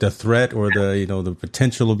 the threat or the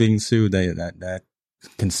potential of being sued, that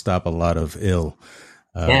can stop a lot of ill.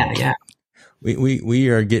 Yeah. We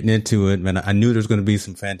are getting into it, man. I knew there's going to be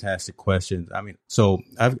some fantastic questions. I mean, so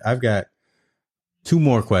I've got two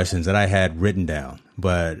more questions that I had written down,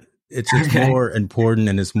 but it's more important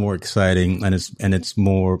and it's more exciting and it's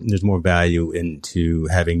more, there's more value into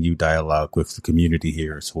having you dialogue with the community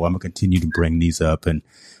here. So I'm gonna continue to bring these up and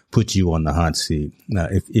put you on the hot seat,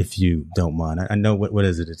 if you don't mind. I know what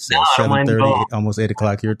is it? It's 7:30, almost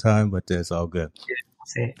 8:00 your time, but it's all good.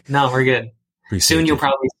 No, we're good. Appreciate Soon you'll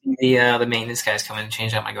probably see the maintenance guys come in and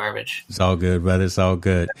change out my garbage. It's all good, brother. It's all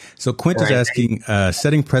good. So Quint is asking,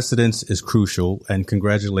 setting precedents is crucial, and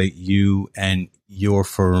congratulate you and your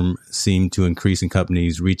firm seem to increase in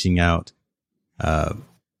companies reaching out. Hold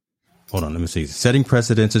on, let me see. Setting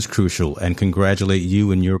precedents is crucial, and congratulate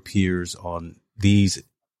you and your peers on these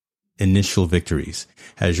initial victories.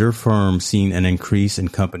 Has your firm seen an increase in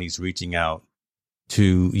companies reaching out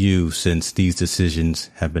to you since these decisions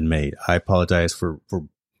have been made? I apologize for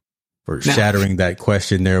shattering that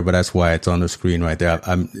question there, but that's why it's on the screen right there.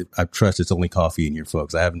 I trust it's only coffee in here,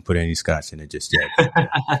 folks. I haven't put any scotch in it just yet.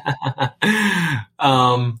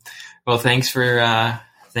 Well, thanks for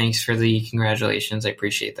the congratulations. I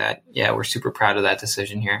appreciate that. Yeah, we're super proud of that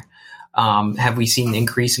decision here. Have we seen an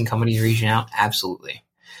increase in companies reaching out? Absolutely.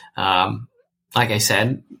 Like I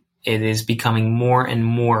said, it is becoming more and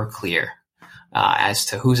more clear as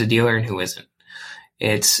to who's a dealer and who isn't.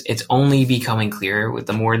 It's only becoming clearer with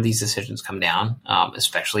the more these decisions come down,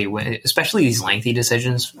 especially these lengthy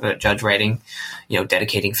decisions, judge writing,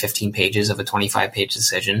 dedicating 15 pages of a 25-page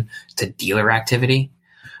decision to dealer activity.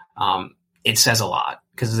 It says a lot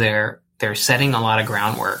because they're setting a lot of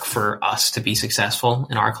groundwork for us to be successful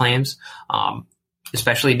in our claims,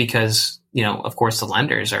 especially because, of course, the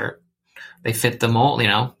lenders they fit the mold,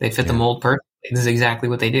 the mold perfectly. This is exactly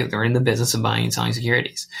what they do. They're in the business of buying and selling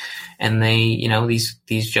securities. And they,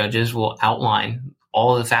 these judges will outline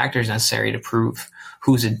all of the factors necessary to prove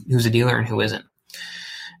who's a dealer and who isn't.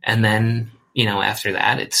 And then, after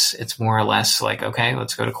that, it's more or less like, okay,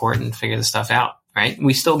 let's go to court and figure this stuff out. Right.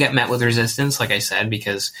 We still get met with resistance, like I said,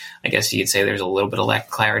 because I guess you could say there's a little bit of lack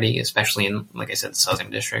of clarity, especially in, like I said, the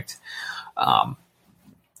Southern District.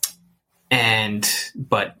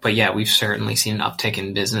 But yeah, we've certainly seen an uptick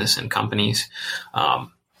in business and companies.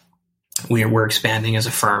 We're expanding as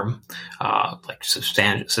a firm,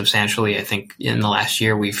 substantially. I think in the last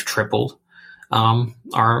year we've tripled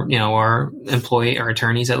our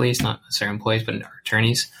attorneys, at least, not necessarily employees, but our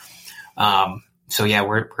attorneys. So yeah,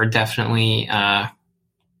 we're definitely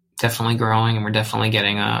growing, and we're definitely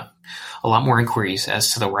getting a lot more inquiries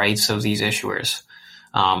as to the rights of these issuers.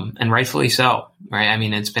 And rightfully so, right? I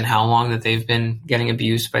mean, it's been how long that they've been getting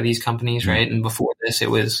abused by these companies, right? And before this,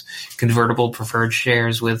 it was convertible preferred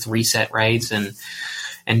shares with reset rights.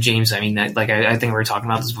 And James, I mean, I think we were talking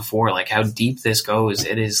about this before, like how deep this goes.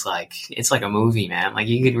 It's like a movie, man. Like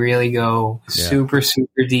you could really go super,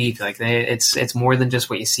 super deep. Like it's more than just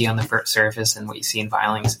what you see on the surface and what you see in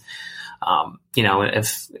filings. And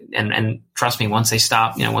trust me, once we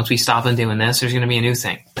stop them doing this, there's going to be a new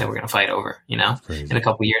thing that we're going to fight over, in a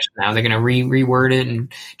couple of years from now. They're going to reword it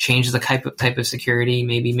and change the type of security,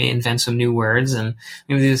 maybe may invent some new words and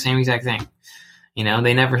maybe do the same exact thing.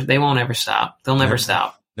 They won't ever stop. They'll never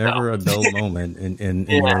stop. Never a dull moment in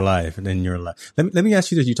your life and in your life. Let me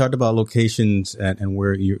ask you this. You talked about locations and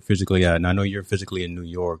where you're physically at. And I know you're physically in New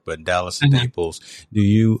York, but Dallas and Naples, do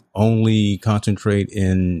you only concentrate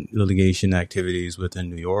in litigation activities within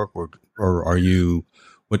New York or are you,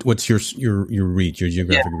 what's your reach, your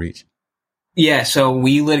geographic reach? Yeah. So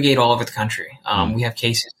we litigate all over the country. We have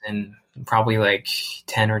cases in probably like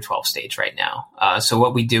 10 or 12 states right now. So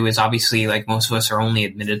what we do is obviously, like most of us are only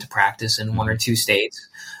admitted to practice in one or two states.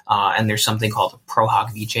 And there's something called a pro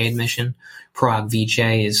hoc vice admission. Pro hoc vice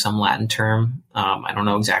is some Latin term. I don't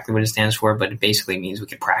know exactly what it stands for, but it basically means we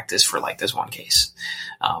could practice for like this one case.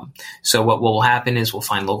 So what will happen is we'll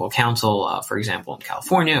find local counsel, for example, in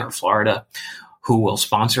California or Florida, who will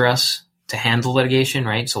sponsor us handle litigation,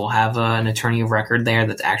 right? So we'll have an attorney of record there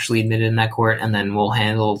that's actually admitted in that court, and then we'll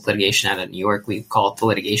handle litigation out of New York. We call it the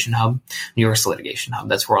litigation hub. New York's the litigation hub.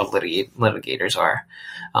 That's where all the litigators are.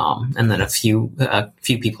 And then a few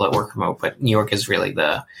people that work remote, but New York is really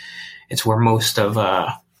it's where most of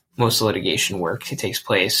the litigation work takes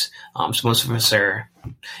place. So most of us are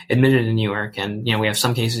admitted in New York, and we have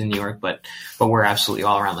some cases in New York, but we're absolutely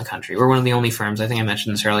all around the country. We're one of the only firms. I think I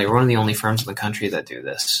mentioned this earlier. We're one of the only firms in the country that do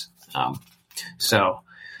this. So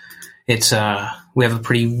it's we have a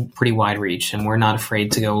pretty wide reach, and we're not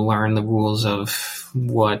afraid to go learn the rules of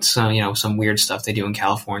what some weird stuff they do in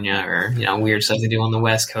California, or weird stuff they do on the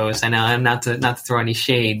West Coast. I know I'm not to throw any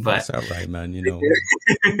shade, but that's all right, man. We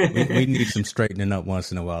need some straightening up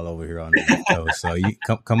once in a while over here on the East Coast. So you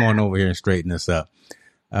come on over here and straighten us up.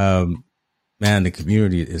 Man, the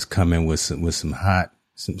community is coming with some hot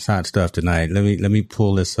stuff tonight. Let me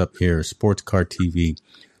pull this up here. Sports Card TV.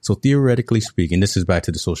 So theoretically speaking, this is back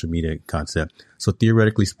to the social media concept. So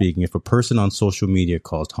theoretically speaking, if a person on social media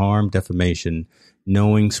caused harm, defamation,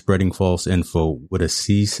 knowing, spreading false info, would a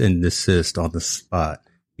cease and desist on the spot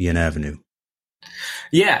be an avenue?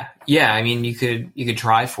 Yeah. I mean, you could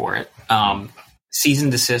try for it. Cease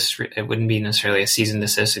and desist, it wouldn't be necessarily a cease and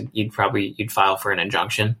desist. You'd file for an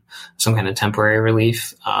injunction, some kind of temporary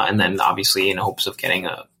relief, and then obviously in hopes of getting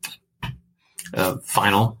a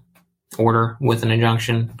final order with an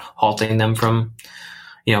injunction, halting them from,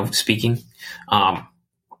 speaking. But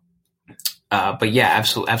yeah,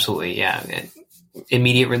 absolutely. Yeah.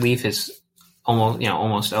 Immediate relief is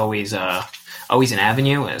almost always an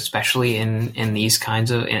avenue, especially in these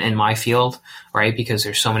kinds of, in my field, right? Because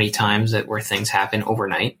there's so many times where things happen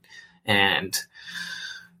overnight, and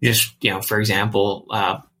just, for example,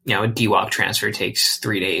 a DWOC transfer takes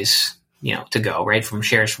 3 days, to go, right? From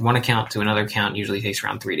shares from one account to another account usually takes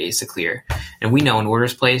around 3 days to clear. And we know an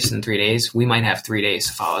order's placed in 3 days, we might have 3 days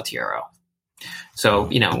to file a TRO. So,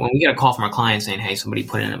 when we get a call from our client saying, hey, somebody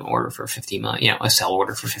put in an order for 50 million, a sell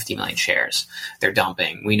order for 50 million shares, they're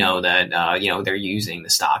dumping. We know that, they're using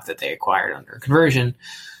the stock that they acquired under conversion.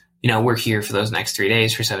 We're here for those next 3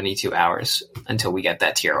 days for 72 hours until we get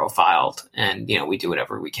that TRO filed, and, we do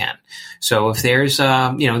whatever we can. So if there's,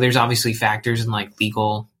 there's obviously factors in like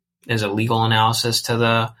there's a legal analysis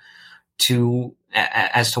as to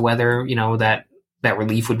whether, that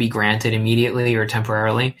relief would be granted immediately or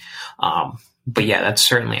temporarily. But yeah, that's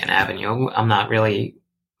certainly an avenue. I'm not really,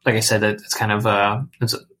 like I said, that's kind of,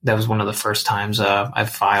 that was one of the first times,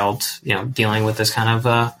 I've filed, dealing with this kind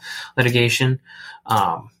of, litigation.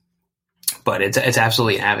 But it's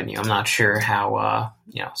absolutely an avenue. I'm not sure how,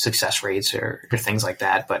 success rates or things like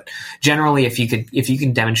that, but generally if you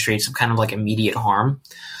can demonstrate some kind of like immediate harm,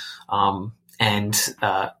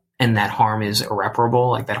 and that harm is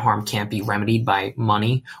irreparable, like that harm can't be remedied by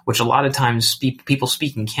money, which a lot of times people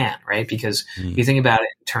speaking can't, right? Because if you think about it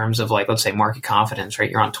in terms of like, let's say market confidence,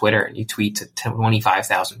 right? You're on Twitter and you tweet to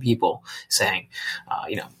 25,000 people saying,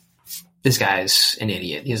 this guy's an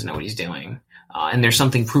idiot. He doesn't know what he's doing. And there's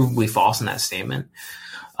something provably false in that statement.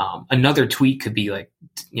 Another tweet could be like,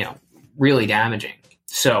 really damaging.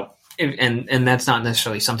 So, and that's not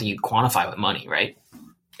necessarily something you'd quantify with money, right?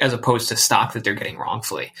 As opposed to stock that they're getting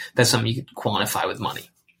wrongfully. That's something you could quantify with money.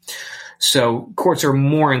 So courts are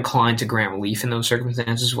more inclined to grant relief in those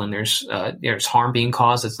circumstances when there's harm being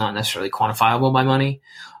caused that's not necessarily quantifiable by money,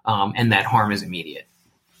 and that harm is immediate.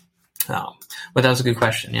 But that was a good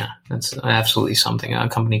question. Yeah, that's absolutely something a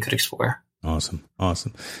company could explore. Awesome.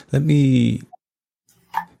 Let me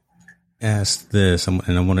ask this, and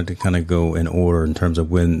I wanted to kind of go in order in terms of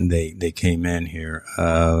when they came in here.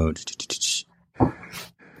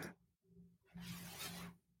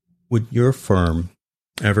 Would your firm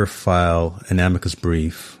ever file an amicus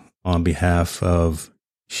brief on behalf of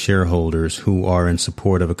shareholders who are in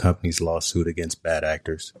support of a company's lawsuit against bad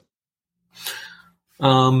actors?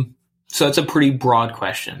 So it's a pretty broad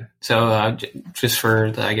question. So just for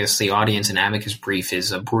the audience, an amicus brief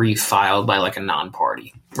is a brief filed by like a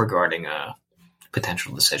non-party regarding a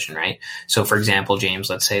potential decision, right? So for example, James,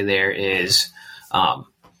 let's say there is ABC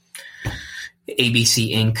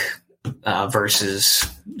Inc. Versus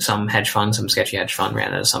some hedge fund, some sketchy hedge fund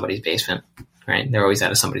ran out of somebody's basement, right? They're always out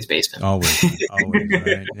of somebody's basement. Always,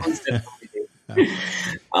 right?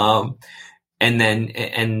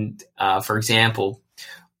 And for example,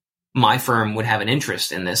 my firm would have an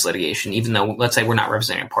interest in this litigation, even though, let's say we're not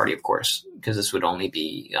representing a party, of course, because this would only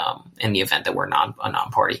be in the event that we're a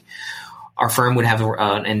non-party. Our firm would have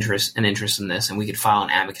an interest in this, and we could file an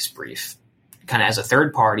amicus brief kind of as a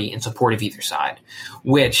third party in support of either side,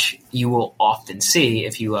 which you will often see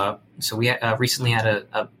if you, so we recently had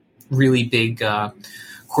a really big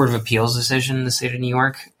Court of Appeals decision in the state of New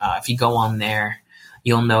York. If you go on there,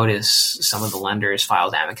 you'll notice some of the lenders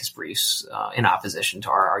filed amicus briefs in opposition to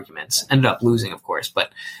our arguments. Ended up losing, of course,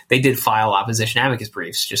 but they did file opposition amicus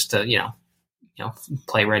briefs just to,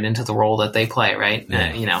 play right into the role that they play, right?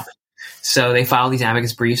 Yeah. So they filed these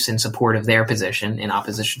amicus briefs in support of their position in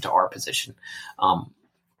opposition to our position.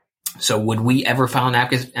 So would we ever file an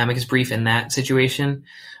amicus brief in that situation?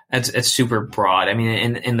 It's super broad. I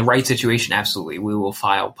mean, in the right situation, absolutely, we will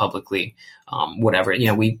file publicly. Whatever,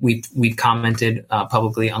 we've commented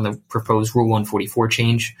publicly on the proposed Rule 144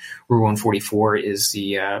 change. Rule 144 is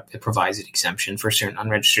it provides an exemption for certain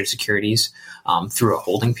unregistered securities through a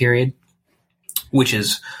holding period, which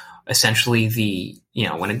is essentially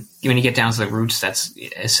when you get down to the roots, that's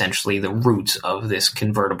essentially the roots of this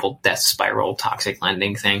convertible death spiral toxic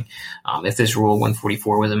lending thing. If this Rule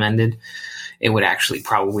 144 was amended, it would actually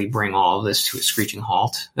probably bring all of this to a screeching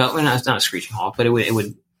halt. No, it's not a screeching halt, but it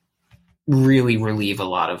would really relieve a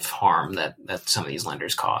lot of harm that some of these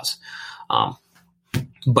lenders cause.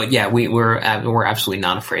 But yeah, we're absolutely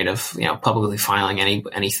not afraid of publicly filing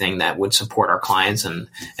anything that would support our clients and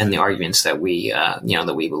the arguments that we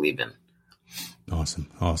that we believe in. Awesome.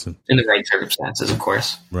 In the right circumstances, of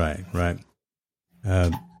course. Right.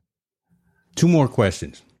 2 more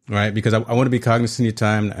questions. Right, because I want to be cognizant of your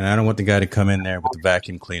time, and I don't want the guy to come in there with the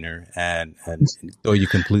vacuum cleaner and throw you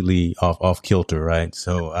completely off kilter, right?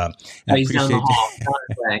 So I appreciate down the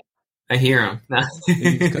hall. I hear him.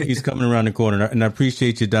 he's coming around the corner, and I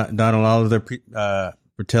appreciate you, Donald Oliver,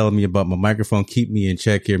 for telling me about my microphone. Keep me in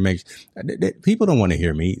check here. People don't want to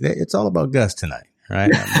hear me. It's all about Gus tonight,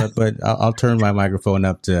 right? but I'll turn my microphone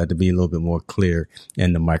up to be a little bit more clear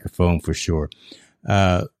in the microphone for sure.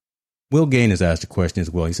 Will Gain has asked a question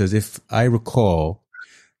as well. He says, if I recall,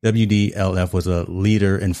 WDLF was a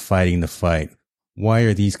leader in fighting the fight. Why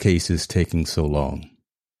are these cases taking so long?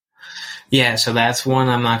 Yeah, so that's one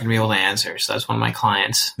I'm not going to be able to answer. So that's one of my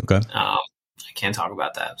clients. Okay. I can't talk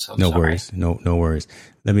about that. So no worries. No worries.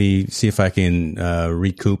 Let me see if I can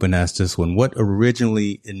recoup and ask this one. What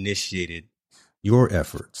originally initiated your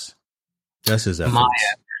efforts, Gus's efforts,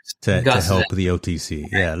 to help the OTC?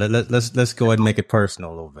 Yeah, let's go ahead and make it personal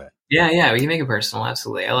a little bit. Yeah, we can make it personal.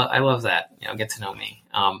 Absolutely. I love that. Get to know me.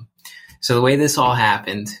 So the way this all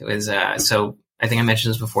happened was, so I think I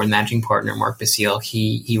mentioned this before, the managing partner, Mark Basile,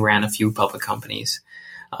 he ran a few public companies,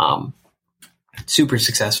 super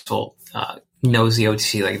successful, knows the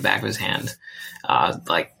OTC like the back of his hand,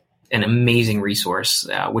 like an amazing resource,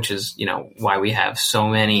 which is, why we have so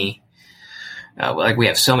many, we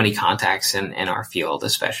have so many contacts in our field,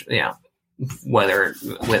 especially, whether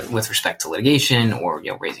with respect to litigation or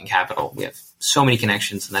raising capital. We have so many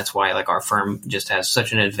connections, and that's why our firm just has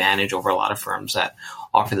such an advantage over a lot of firms that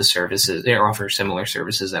offer the services or offer similar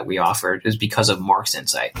services that we offer, is because of Mark's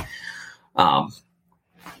insight.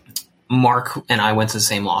 Mark and I went to the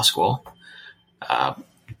same law school.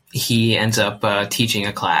 He ends up teaching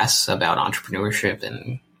a class about entrepreneurship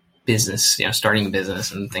and business, starting a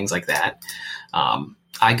business and things like that.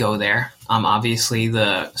 I go there. I'm obviously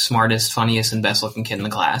the smartest, funniest, and best looking kid in the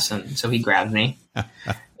class. And so he grabbed me.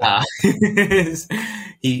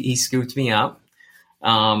 He scooped me up.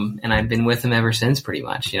 And I've been with him ever since, pretty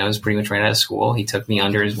much. I was pretty much right out of school. He took me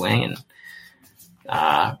under his wing, and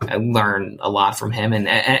I learned a lot from him and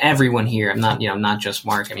everyone here. I'm not just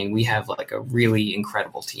Mark. I mean, we have a really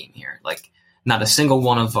incredible team here. Not a single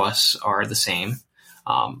one of us are the same.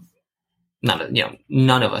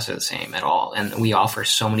 None of us are the same at all. And we offer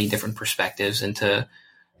so many different perspectives into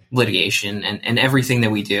litigation and everything that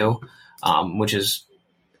we do, which is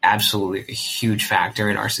absolutely a huge factor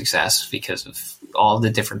in our success because of all the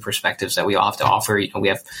different perspectives that we all have to offer. We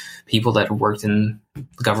have people that have worked in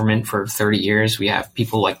the government for 30 years. We have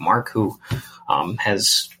people like Mark, who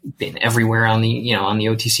has been everywhere on the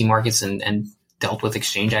OTC markets and dealt with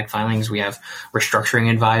Exchange Act filings. We have restructuring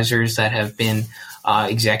advisors that have been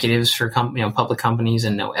executives for public companies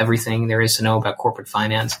and know everything there is to know about corporate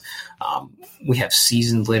finance. We have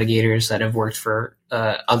seasoned litigators that have worked for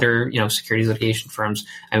other securities litigation firms.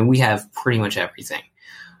 I mean, we have pretty much everything.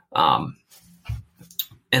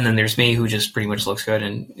 And then there's me, who just pretty much looks good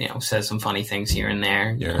and says some funny things here and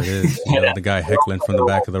there. There it is. The guy heckling from the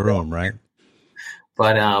back of the room, right?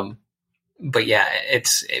 But yeah,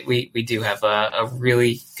 we do have a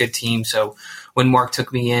really good team. So when Mark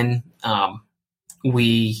took me in,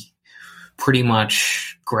 we pretty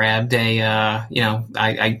much grabbed I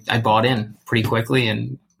bought in pretty quickly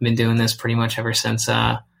and been doing this pretty much ever since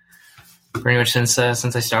I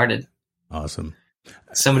started. Awesome.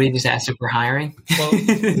 Somebody just asked if we're hiring.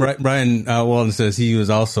 Well, Brian Walden says he was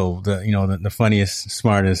also the funniest,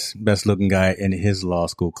 smartest, best looking guy in his law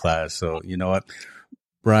school class. So you know what,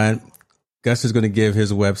 Brian, Gus is going to give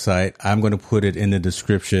his website. I'm going to put it in the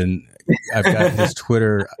description. I've got his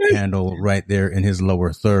Twitter handle right there in his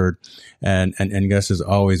lower third. And Gus is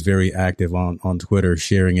always very active on Twitter,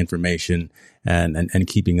 sharing information and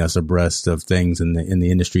keeping us abreast of things in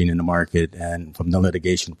the industry and in the market and from the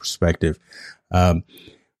litigation perspective.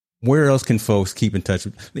 Where else can folks keep in touch?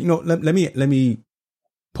 Let me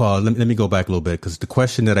pause. Let me go back a little bit, because the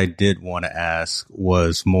question that I did want to ask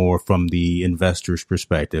was more from the investor's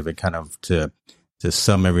perspective and kind of to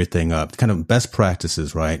sum everything up, kind of best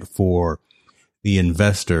practices, right, for the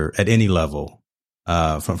investor at any level,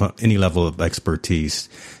 from any level of expertise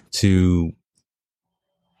to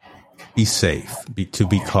be safe, to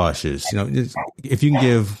be cautious. If you can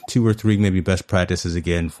give 2 or 3 maybe best practices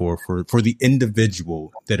again for the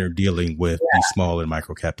individual that are dealing with these small and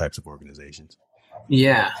micro-cap types of organizations.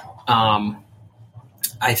 Yeah.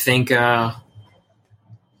 I think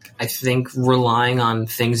relying on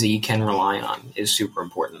things that you can rely on is super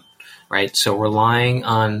important, right? So relying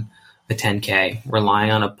on a 10K,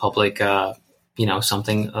 relying on a public,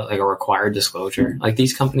 something like a required disclosure. Like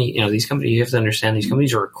these companies, you have to understand these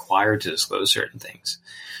companies are required to disclose certain things.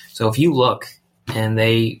 So if you look and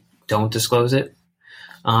they don't disclose it,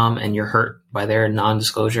 and you're hurt by their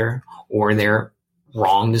non-disclosure or their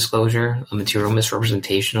wrong disclosure, a material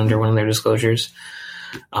misrepresentation under one of their disclosures,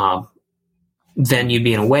 then you'd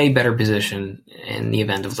be in a way better position in the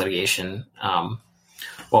event of litigation.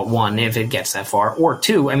 Well, one, if it gets that far, or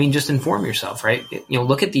two, just inform yourself, right?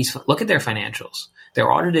 Look at their financials. They're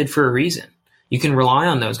audited for a reason. You can rely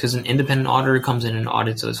on those because an independent auditor comes in and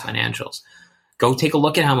audits those financials. Go take a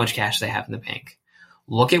look at how much cash they have in the bank.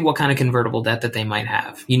 Look at what kind of convertible debt that they might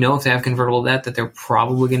have. If they have convertible debt, that they're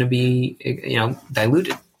probably going to be,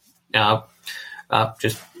 diluted.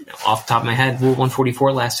 Just off the top of my head, Rule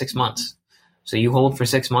 144 lasts 6 months. So you hold for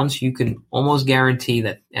 6 months, you can almost guarantee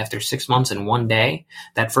that after 6 months and 1 day,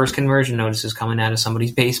 that first conversion notice is coming out of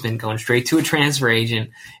somebody's basement, going straight to a transfer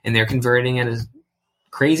agent, and they're converting at a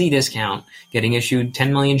crazy discount, getting issued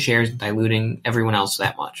 10 million shares, diluting everyone else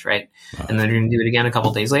that much, right? Wow. And then they're going to do it again a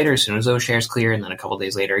couple of days later, as soon as those shares clear, and then a couple of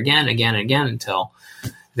days later again, until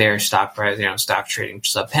their stock price, stock trading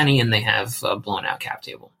just a penny, and they have a blown out cap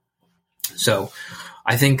table. So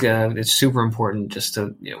I think it's super important just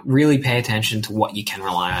to really pay attention to what you can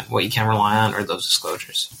rely on. What you can rely on are those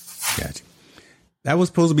disclosures. Gotcha. That was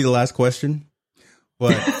supposed to be the last question,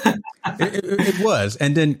 but it was.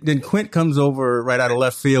 And then Quint comes over right out of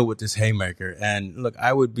left field with this haymaker. And look,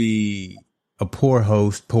 I would be a poor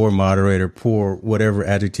host, poor moderator, poor whatever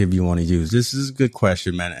adjective you want to use. This is a good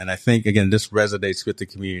question, man. And I think, again, this resonates with the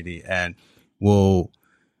community and will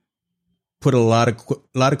put a lot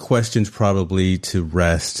of questions probably to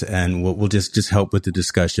rest, and we'll just help with the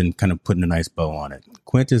discussion, kind of putting a nice bow on it.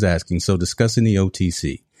 Quint is asking, so discussing the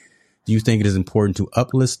OTC, do you think it is important to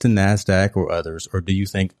uplist to NASDAQ or others, or do you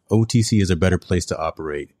think OTC is a better place to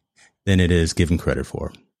operate than it is given credit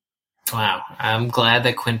for? Wow. I'm glad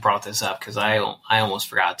that Quint brought this up because I almost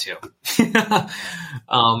forgot to.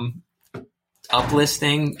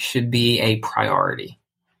 Uplisting should be a priority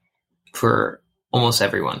for almost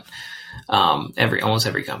everyone. Almost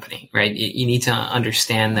every company, right? You need to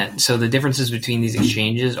understand that. So the differences between these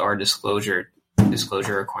exchanges are disclosure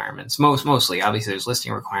requirements. Mostly, obviously, there's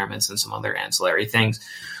listing requirements and some other ancillary things,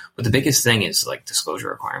 but the biggest thing is like disclosure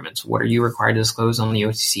requirements. What are you required to disclose on the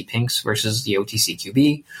OTC Pinks versus the OTC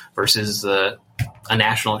QB versus a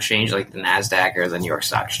national exchange like the NASDAQ or the New York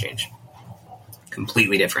Stock Exchange?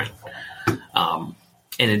 Completely different.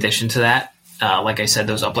 In addition to that, like I said,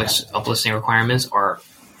 those uplisting requirements are.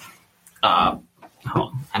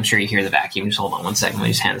 I'm sure you hear the vacuum. Just hold on 1 second. Let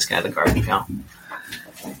me just hand this guy the garbage pail.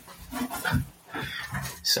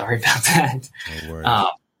 Sorry about that. No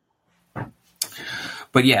worries.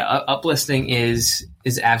 But yeah, uplisting is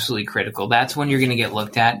absolutely critical. That's when you're going to get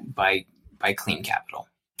looked at by clean capital.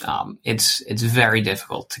 It's very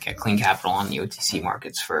difficult to get clean capital on the OTC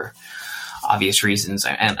markets for obvious reasons,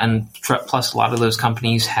 and plus a lot of those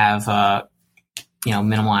companies have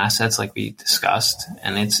minimal assets like we discussed,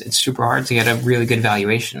 and it's super hard to get a really good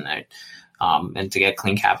valuation, and to get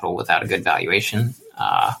clean capital without a good valuation.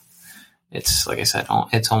 It's like I said,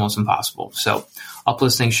 it's almost impossible. So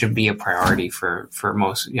uplisting should be a priority for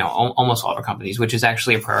most, almost all our companies, which is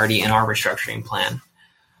actually a priority in our restructuring plan.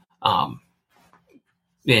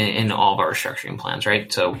 in all of our restructuring plans,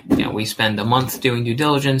 right? So, we spend a month doing due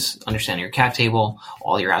diligence, understanding your cap table,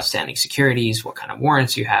 all your outstanding securities, what kind of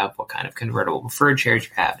warrants you have, what kind of convertible preferred shares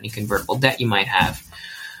you have, any convertible debt you might have.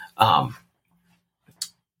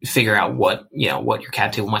 Figure out what your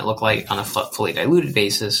cap table might look like on a fully diluted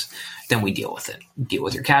basis. Then we deal with it. Deal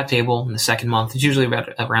with your cap table. In the second month, it's usually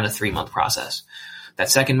around a 3-month process. That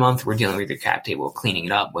second month, we're dealing with your cap table, cleaning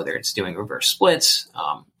it up, whether it's doing reverse splits.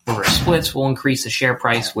 Reverse splits will increase the share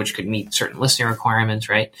price, which could meet certain listing requirements,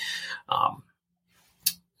 right?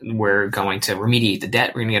 We're going to remediate the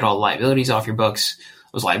debt. We're going to get all the liabilities off your books.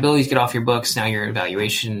 Those liabilities get off your books. Now your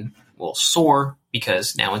valuation will soar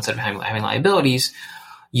because now instead of having liabilities,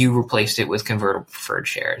 you replaced it with convertible preferred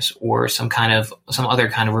shares or some other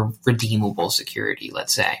kind of redeemable security,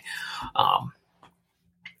 let's say.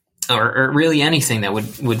 Or really anything that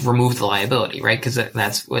would remove the liability, right? Because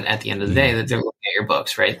that's what, at the end of the day, that they're looking at your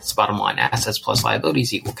books, right? It's bottom line: assets plus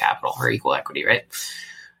liabilities equal capital or equal equity, right?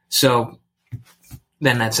 So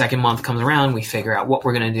then that second month comes around, we figure out what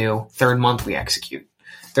we're going to do. Third month, we execute.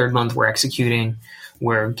 Third month, we're executing.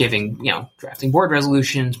 We're giving, drafting board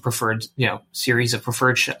resolutions, preferred, series of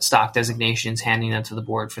preferred stock designations, handing them to the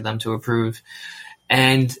board for them to approve.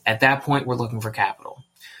 And at that point, we're looking for capital.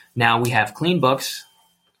 Now we have clean books.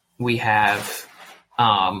 We have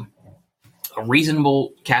a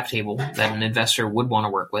reasonable cap table that an investor would want to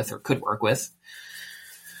work with or could work with.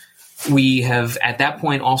 We have, at that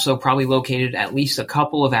point, also probably located at least a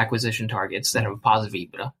couple of acquisition targets that have a positive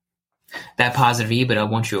EBITDA. That positive EBITDA,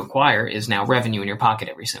 once you acquire, is now revenue in your pocket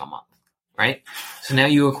every single month, right? So now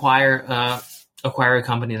you acquire a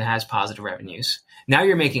company that has positive revenues. Now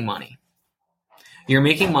you're making money. You're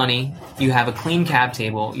making money. You have a clean cap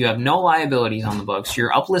table. You have no liabilities on the books.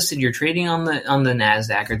 You're uplisted. You're trading on the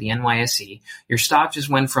NASDAQ or the NYSE. Your stock just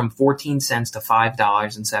went from 14 cents to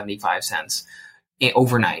 $5.75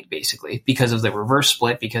 overnight, basically, because of the reverse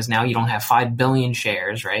split, because now you don't have 5 billion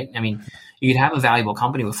shares, right? I mean, you could have a valuable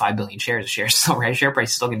company with 5 billion shares. Share price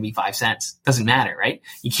is still going to be 5 cents. Doesn't matter, right?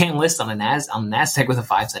 You can't list on the NASDAQ with a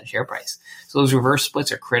 5-cent share price. So those reverse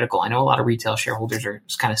splits are critical. I know a lot of retail shareholders are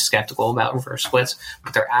just kind of skeptical about reverse splits,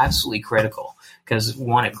 but they're absolutely critical because,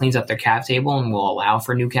 one, it cleans up their cap table and will allow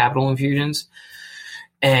for new capital infusions.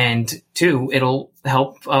 And two, it'll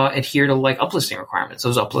help adhere to uplisting requirements.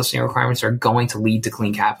 Those uplisting requirements are going to lead to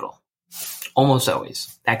clean capital. Almost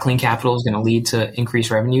always. That clean capital is going to lead to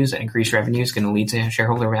increased revenues. That increased revenue is going to lead to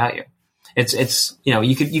shareholder value. It's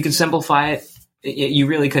you could simplify it. You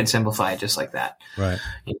really could simplify it just like that. Right.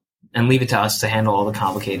 And leave it to us to handle all the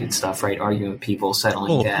complicated stuff, right? Arguing with people,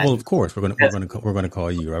 settling debt. Well, of course, we're going to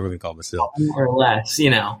call you. Right? We're going to call myself. More or less,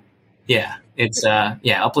 Yeah. It's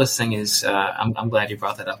uplisting is I'm glad you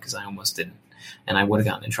brought that up because I almost didn't. And I would have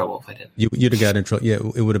gotten in trouble if I didn't. You'd have gotten in trouble. Yeah,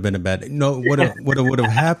 it would have been a bad. No, what would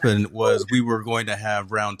have happened was we were going to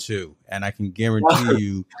have round 2, and I can guarantee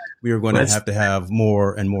you we are going to have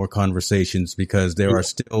more and more conversations because there are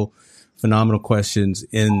still phenomenal questions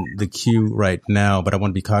in the queue right now. But I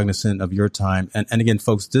want to be cognizant of your time. And again,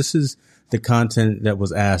 folks, this is the content that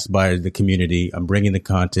was asked by the community. I'm bringing the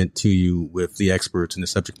content to you with the experts and the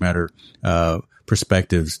subject matter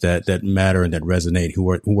perspectives that matter and that resonate,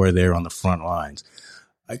 who are there on the front lines.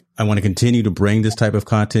 I want to continue to bring this type of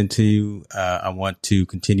content to you. I want to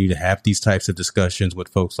continue to have these types of discussions with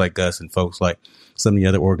folks like us and folks like some of the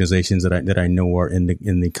other organizations that I know are in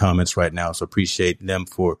the comments right now. So appreciate them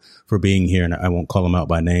for being here. And I won't call them out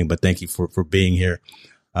by name, but thank you for being here.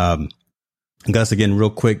 Gus, again,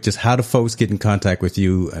 real quick, just how do folks get in contact with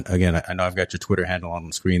you? And again, I know I've got your Twitter handle on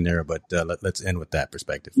the screen there, but let's end with that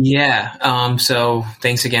perspective. Yeah. So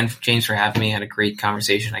thanks again, James, for having me. I had a great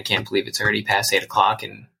conversation. I can't believe it's already past 8:00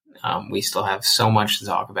 and we still have so much to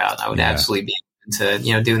talk about. I would absolutely be open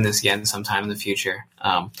to, doing this again sometime in the future.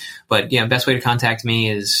 But best way to contact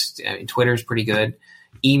me is Twitter is pretty good.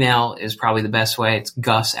 Email is probably the best way. It's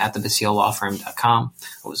gus@thebasileLawFirm.com.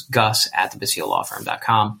 It was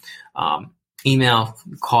gus@thebasileLawFirm.com. Email,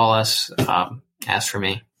 call us, ask for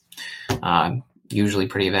me. Usually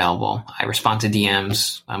pretty available. I respond to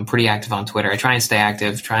DMs. I'm pretty active on Twitter. I try and stay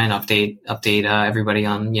active, try and update everybody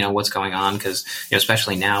on, what's going on. Cause,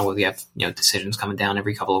 especially now we have, decisions coming down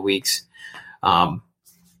every couple of weeks. I'm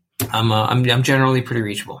generally pretty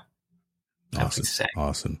reachable.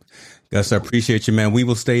 Awesome. Gus, I appreciate you, man. We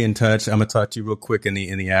will stay in touch. I'm going to talk to you real quick in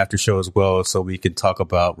the after show as well. So we can talk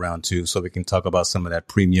about round 2. So we can talk about some of that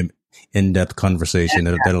premium in-depth conversation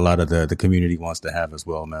that a lot of the community wants to have as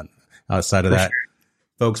well, man. Outside of that,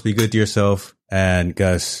 folks, be good to yourself. And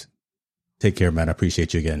Gus, take care, man. I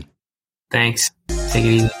appreciate you again. Thanks. Take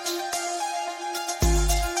it easy.